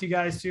working with you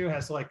guys too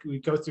has like, we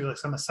go through like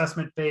some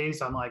assessment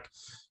phase on like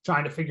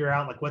trying to figure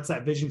out like what's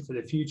that vision for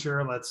the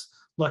future. Let's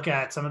look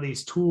at some of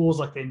these tools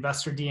like the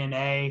investor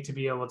DNA to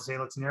be able to say,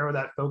 let's narrow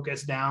that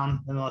focus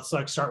down, and then let's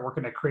like start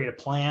working to create a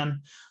plan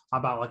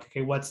about like,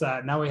 okay, what's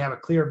that? Now we have a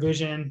clear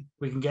vision.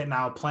 We can get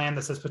now a plan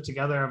that says put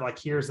together of like,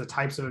 here's the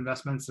types of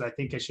investments that I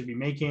think I should be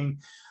making.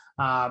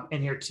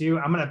 And here too,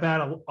 I'm going to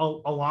bet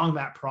along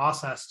that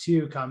process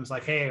too comes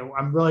like, hey,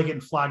 I'm really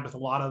getting flagged with a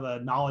lot of the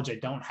knowledge I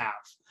don't have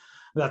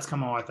that's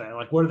coming with it.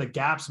 Like, what are the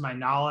gaps in my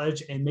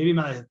knowledge, and maybe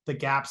the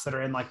gaps that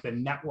are in like the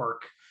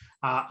network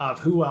of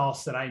who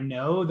else that I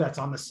know that's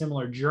on the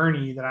similar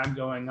journey that I'm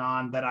going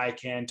on that I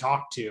can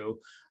talk to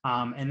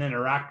and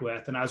interact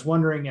with. And I was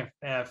wondering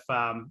if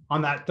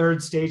on that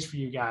third stage for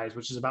you guys,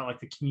 which is about like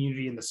the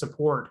community and the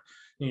support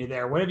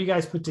there, what have you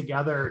guys put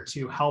together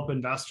to help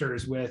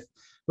investors with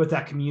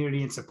that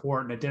community and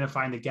support, and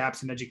identifying the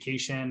gaps in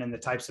education and the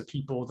types of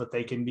people that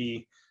they can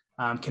be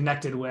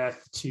connected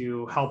with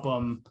to help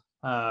them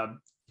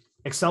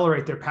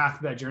accelerate their path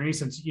to that journey,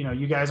 since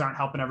you guys aren't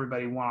helping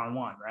everybody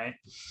one-on-one, right?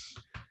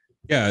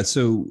 Yeah.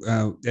 So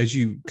as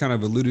you kind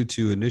of alluded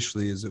to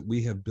initially, is that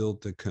we have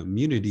built a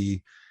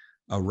community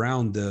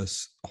around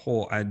this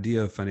whole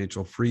idea of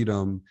financial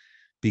freedom,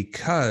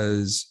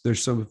 because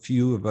there's so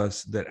few of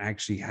us that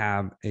actually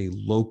have a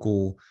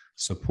local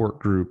support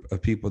group of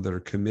people that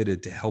are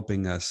committed to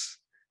helping us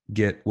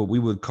get what we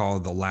would call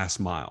the last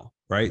mile,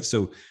 right?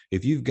 So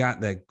if you've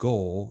got that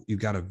goal, you've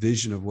got a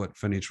vision of what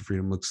financial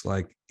freedom looks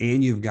like,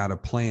 and you've got a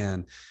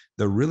plan,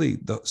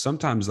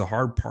 sometimes the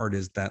hard part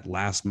is that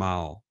last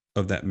mile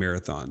of that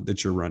marathon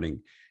that you're running,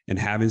 and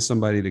having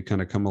somebody to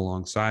kind of come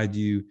alongside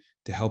you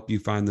to help you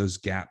find those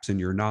gaps in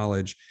your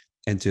knowledge,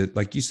 and to,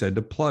 like you said,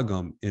 to plug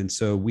them. And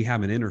so we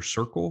have an inner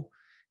circle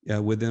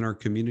within our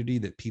community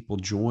that people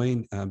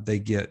join. They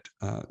get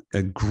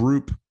a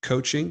group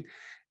coaching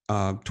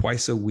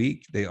twice a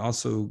week. They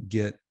also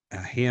get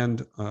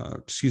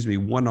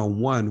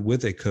one-on-one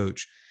with a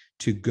coach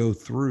to go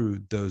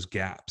through those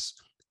gaps.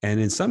 And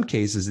in some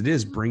cases, it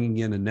is bringing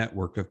in a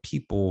network of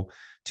people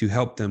to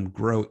help them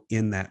grow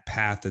in that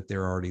path that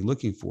they're already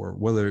looking for,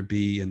 whether it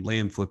be in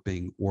land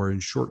flipping or in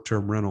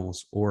short-term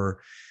rentals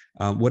or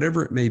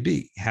whatever it may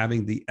be.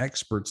 Having the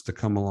experts to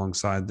come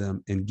alongside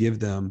them and give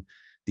them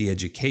the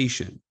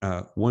education.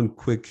 One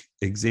quick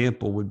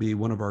example would be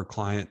one of our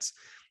clients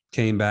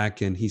came back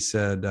and he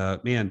said,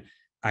 man,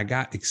 I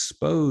got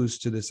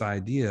exposed to this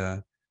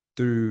idea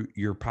through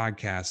your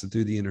podcast and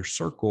through the inner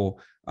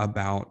circle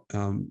about,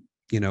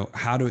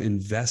 how to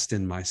invest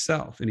in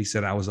myself. And he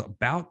said, I was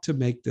about to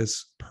make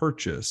this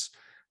purchase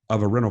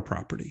of a rental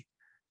property.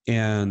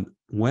 And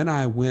when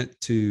I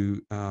went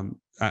to,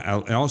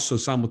 I also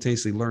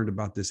simultaneously learned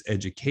about this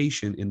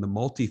education in the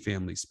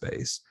multifamily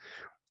space.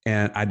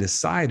 And I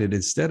decided,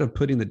 instead of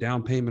putting the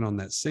down payment on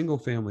that single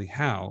family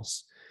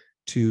house,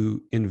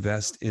 to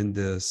invest in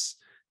this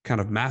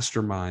kind of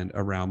mastermind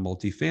around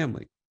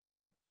multifamily.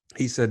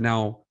 He said,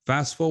 now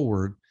fast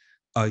forward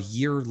a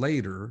year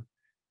later,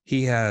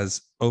 he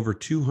has over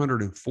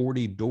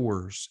 240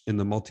 doors in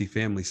the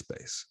multifamily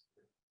space.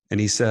 And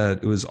he said,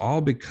 it was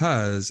all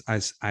because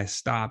I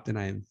stopped and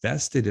I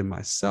invested in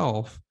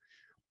myself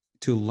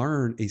to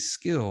learn a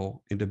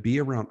skill and to be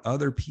around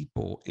other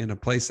people in a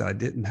place that I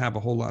didn't have a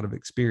whole lot of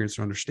experience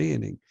or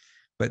understanding.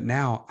 But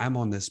now I'm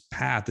on this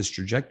path, this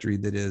trajectory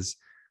that is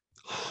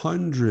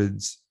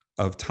hundreds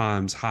of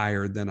times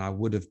higher than I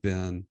would have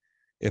been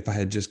if I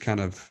had just kind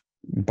of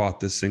bought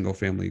this single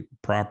family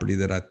property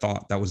that I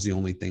thought that was the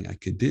only thing I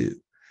could do.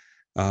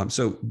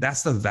 So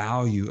that's the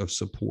value of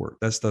support.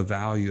 That's the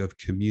value of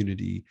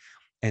community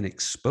and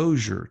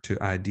exposure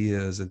to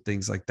ideas and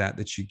things like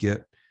that you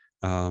get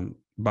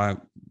by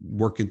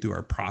working through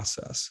our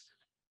process.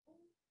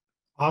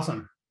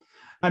 Awesome.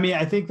 I mean,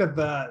 I think that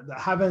the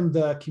having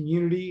the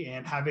community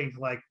and having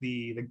like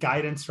the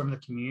guidance from the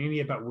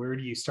community about where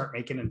do you start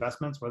making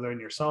investments, whether in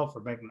yourself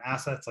or making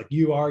assets, like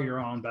you are your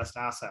own best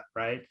asset,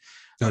 right?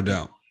 No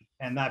doubt.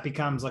 And that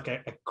becomes like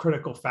a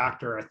critical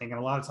factor, I think. And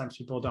a lot of times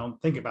people don't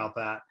think about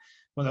that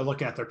when they're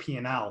looking at their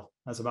P&L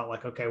as about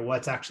like, okay,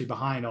 what's actually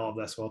behind all of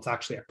this? Well, it's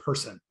actually a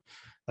person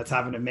that's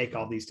having to make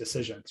all these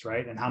decisions,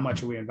 right? And how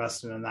much are we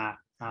invested in that?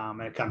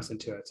 And it comes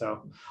into it.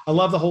 So I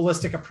love the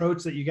holistic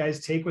approach that you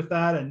guys take with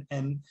that.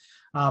 And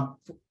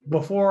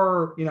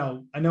before,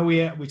 I know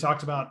we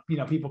talked about,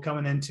 people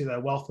coming into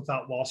the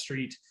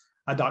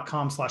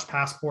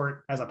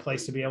wealthwithoutwallstreet.com/passport as a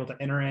place to be able to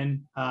enter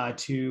in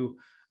to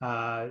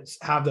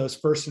have those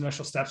first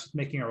initial steps with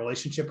making a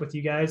relationship with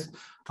you guys.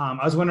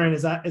 I was wondering,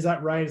 is that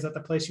right? Is that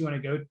the place you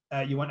want to go?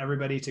 You want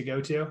everybody to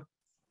go to?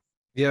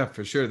 Yeah,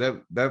 for sure.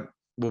 That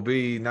will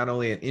be not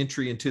only an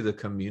entry into the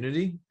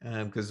community,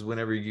 because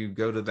whenever you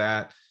go to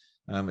that,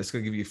 it's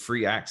going to give you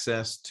free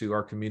access to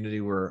our community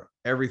where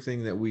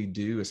everything that we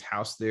do is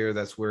housed there.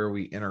 That's where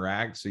we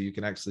interact. So you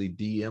can actually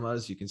DM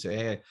us. You can say,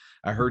 hey,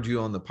 I heard you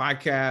on the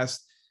podcast,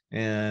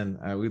 and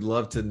we'd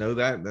love to know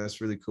that. That's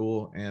really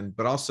cool.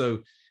 But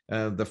also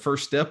the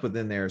first step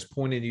within there is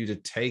pointing you to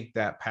take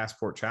that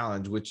passport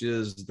challenge, which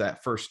is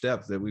that first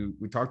step that we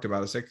talked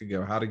about a second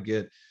ago, how to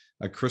get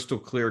a crystal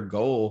clear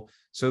goal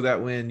so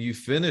that when you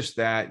finish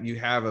that, you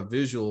have a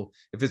visual.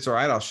 If it's all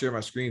right, I'll share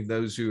my screen.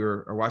 Those who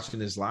are watching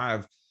this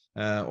live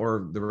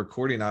or the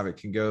recording of it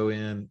can go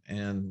in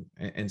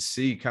and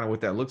see kind of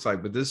what that looks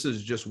like. But this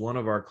is just one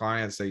of our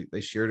clients. They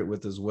shared it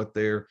with us what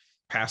their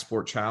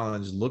passport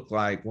challenge looked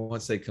like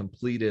once they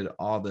completed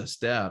all the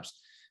steps.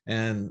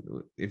 And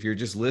if you're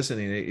just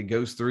listening, it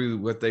goes through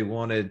what they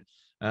wanted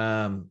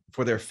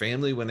for their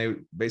family when they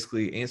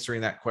basically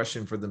answering that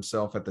question for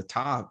themselves at the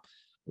top,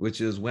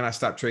 which is, when I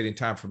stop trading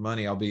time for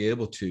money, I'll be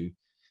able to.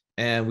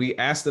 And we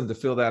asked them to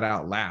fill that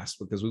out last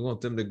because we want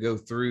them to go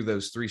through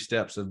those 3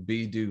 steps of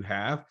be, do,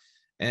 have,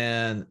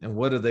 and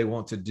what do they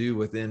want to do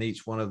within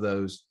each one of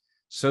those,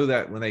 so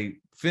that when they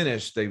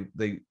finish, they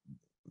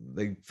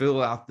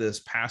fill out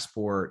this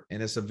passport,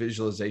 and it's a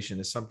visualization.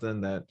 It's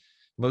something that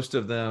most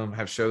of them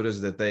have showed us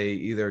that they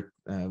either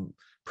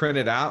print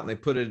it out and they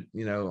put it,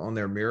 on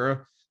their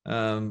mirror,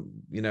 in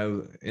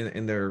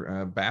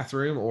their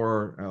bathroom,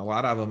 or a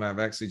lot of them have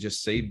actually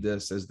just saved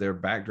this as their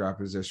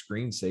backdrop, as their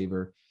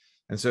screensaver.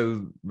 And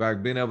so by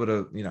being able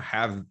to,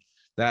 have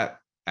that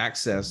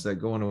access, that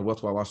going to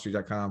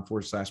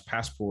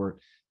wealthwhilewallstreet.com/passport,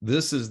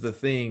 this is the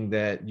thing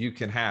that you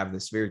can have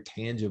that's very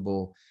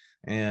tangible.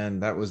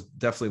 And that was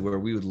definitely where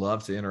we would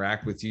love to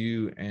interact with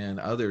you and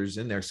others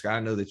in there. Scott, I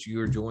know that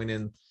you are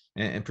joining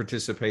and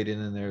participating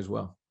in there as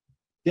well.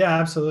 Yeah,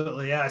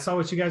 absolutely. Yeah, I saw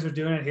what you guys were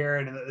doing here,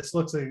 and this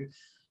looks like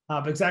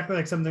exactly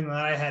like something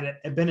that I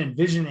had been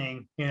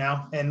envisioning,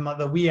 in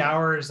the wee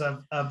hours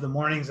of the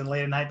mornings and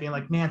late at night, being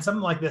like, man,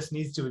 something like this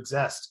needs to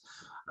exist,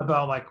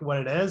 about like what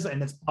it is.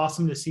 And it's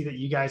awesome to see that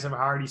you guys have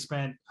already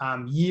spent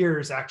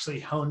years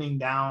actually honing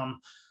down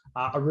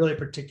a really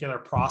particular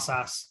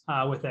process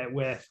with it.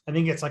 With, I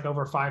think it's like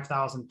over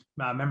 5,000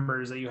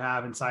 members that you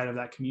have inside of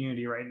that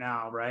community right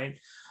now, right?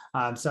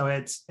 So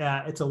it's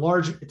a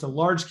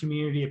large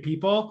community of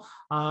people,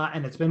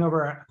 and it's been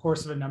over a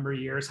course of a number of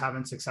years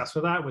having success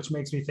with that, which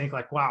makes me think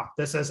like, wow,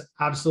 this is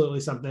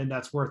absolutely something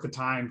that's worth the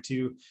time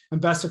to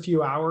invest a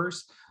few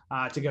hours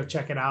to go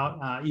check it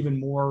out even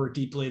more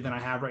deeply than I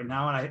have right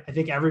now. And I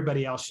think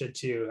everybody else should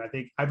too. I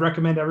think I'd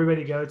recommend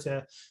everybody go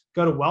to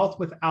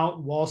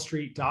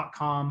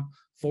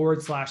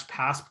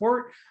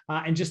wealthwithoutwallstreet.com/passport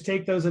and just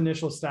take those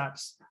initial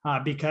steps,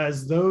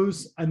 because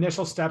those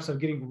initial steps of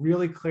getting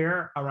really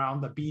clear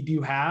around the be,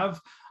 do, have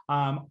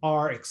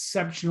are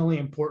exceptionally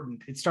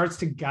important. It starts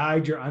to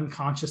guide your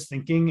unconscious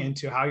thinking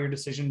into how your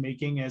decision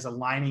making is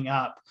aligning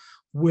up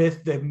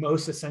with the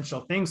most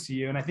essential things to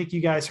you. And I think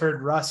you guys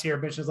heard Russ here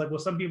mention, like, well,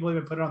 some people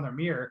even put it on their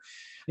mirror.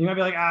 And you might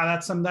be like,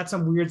 that's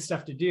some weird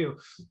stuff to do.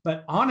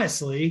 But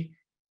honestly,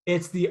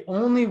 it's the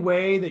only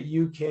way that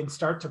you can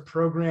start to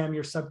program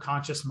your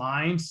subconscious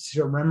mind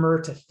to remember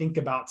to think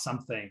about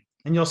something.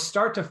 And you'll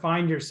start to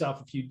find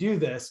yourself, if you do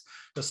this,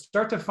 you'll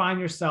start to find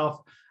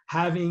yourself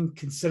having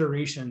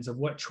considerations of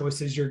what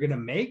choices you're going to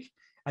make.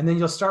 And then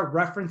you'll start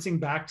referencing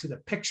back to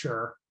the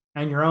picture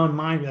and your own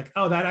mind, be like,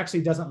 oh, that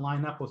actually doesn't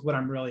line up with what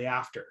I'm really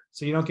after.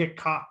 So you don't get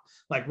caught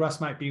like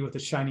Russ might be with a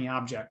shiny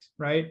object,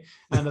 right?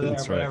 And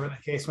whatever the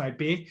case might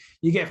be.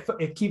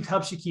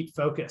 Helps you keep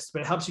focused,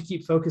 but it helps you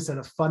keep focused at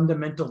a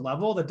fundamental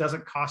level that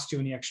doesn't cost you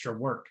any extra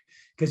work,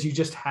 because you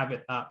just have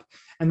it up.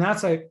 And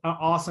that's an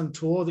awesome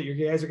tool that you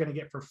guys are going to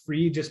get for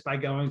free just by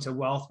going to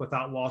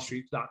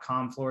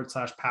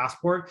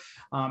wealthwithoutwallstreet.com/passport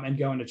and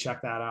going to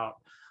check that out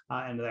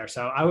into there.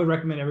 So I would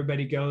recommend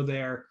everybody go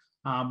there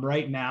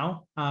right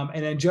now.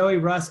 And then Joey,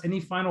 Russ,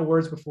 any final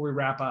words before we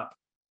wrap up?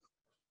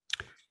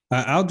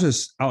 I'll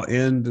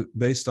end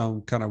based on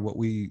kind of what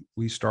we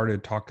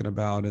started talking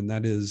about. And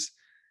that is,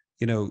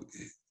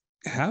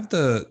 have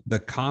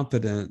the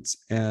confidence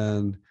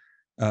and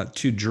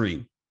to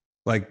dream.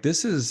 Like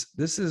this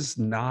is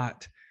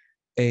not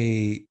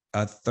a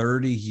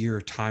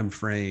 30-year time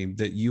frame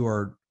that you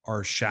are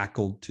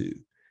shackled to,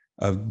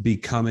 of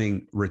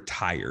becoming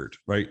retired,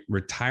 right?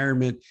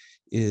 Retirement,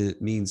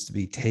 it means to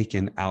be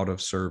taken out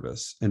of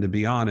service. And to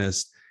be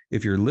honest,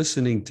 if you're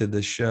listening to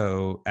this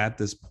show at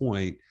this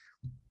point,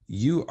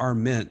 you are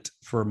meant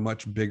for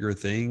much bigger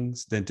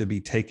things than to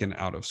be taken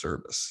out of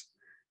service.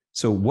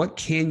 So what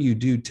can you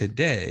do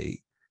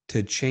today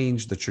to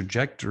change the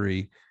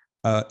trajectory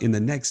in the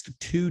next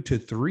 2 to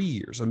 3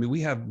 years? I mean,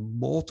 we have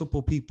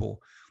multiple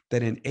people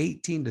that in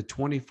 18 to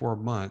 24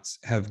 months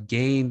have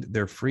gained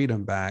their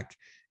freedom back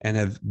and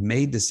have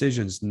made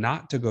decisions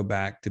not to go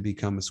back to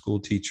become a school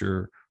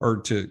teacher or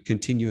to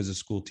continue as a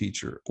school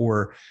teacher,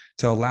 or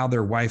to allow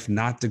their wife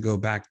not to go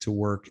back to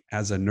work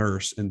as a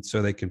nurse, and so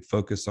they can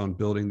focus on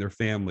building their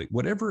family,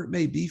 whatever it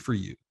may be for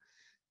you.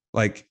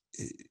 Like,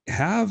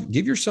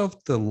 give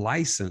yourself the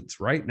license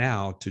right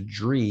now to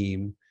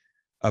dream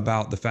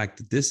about the fact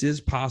that this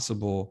is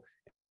possible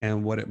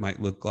and what it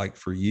might look like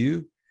for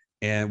you.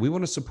 And we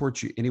want to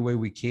support you any way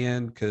we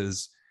can,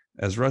 because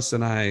as Russ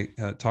and I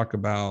talk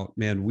about,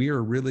 man, we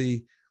are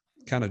really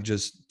kind of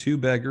just two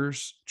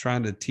beggars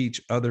trying to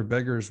teach other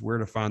beggars where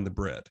to find the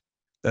bread.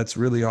 That's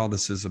really all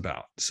this is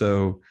about.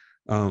 So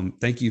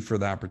Thank you for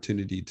the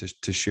opportunity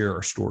to share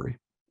our story.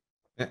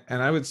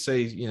 And I would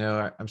say,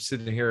 I'm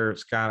sitting here,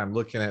 Scott, I'm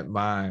looking at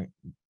my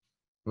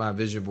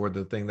vision board,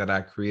 the thing that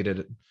I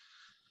created,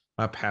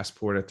 my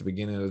passport at the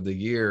beginning of the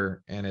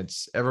year, and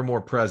it's ever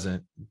more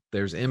present.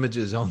 There's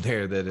images on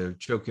there that are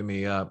choking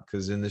me up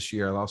because in this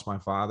year I lost my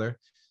father.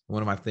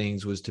 One of my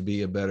things was to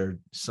be a better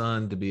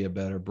son, to be a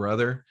better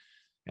brother,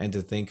 and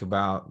to think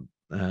about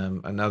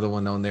another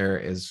one on there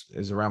is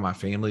around my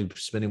family,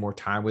 spending more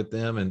time with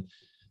them. And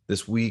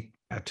this week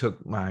I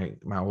took my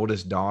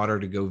oldest daughter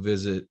to go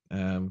visit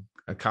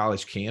a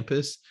college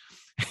campus.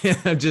 And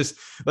I'm just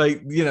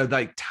like,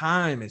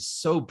 time is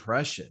so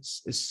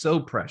precious. It's so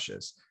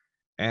precious.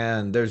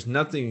 And there's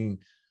nothing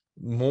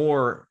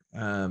more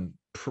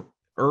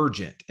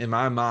urgent in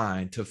my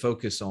mind to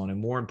focus on and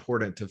more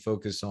important to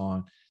focus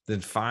on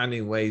than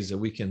finding ways that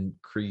we can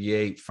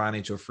create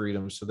financial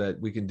freedom so that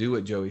we can do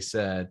what Joey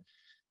said.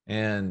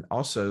 And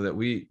also that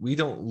we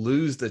don't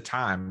lose the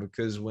time,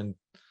 because when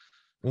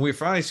we're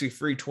financially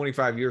free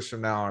 25 years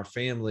from now, our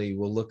family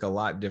will look a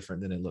lot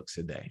different than it looks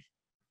today.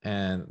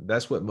 And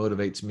that's what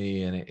motivates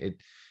me. And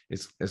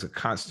it's a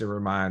constant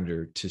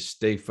reminder to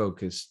stay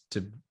focused,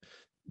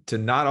 to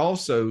not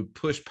also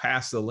push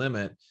past the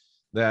limit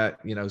that,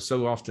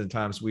 so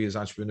oftentimes we as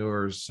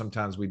entrepreneurs,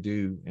 sometimes we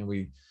do, and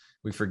we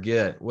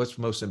forget what's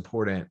most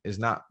important is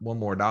not one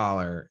more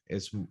dollar,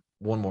 it's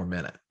one more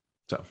minute.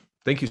 So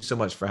thank you so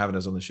much for having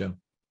us on the show.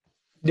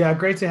 Yeah,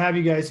 great to have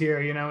you guys here.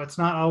 It's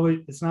not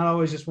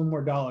always just one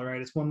more dollar,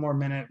 right? It's one more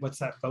minute. What's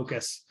that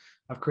focus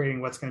of creating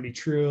what's going to be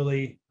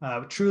truly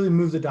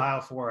move the dial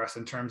for us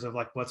in terms of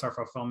like what's our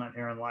fulfillment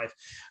here in life.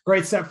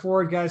 Great step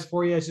forward, guys,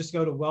 for you is just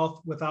go to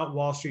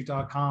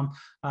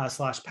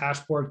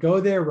wealthwithoutwallstreet.com/passport. Go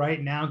there right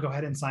now. Go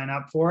ahead and sign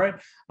up for it,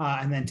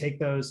 and then take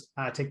those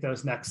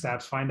next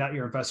steps. Find out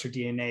your investor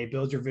DNA.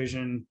 Build your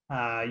vision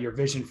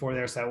for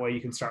there, so that way you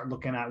can start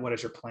looking at what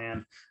is your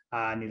plan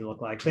need to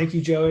look like. Thank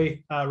you,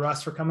 Joey,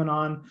 Russ, for coming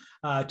on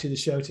to the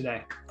show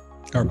today.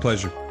 Our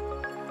pleasure.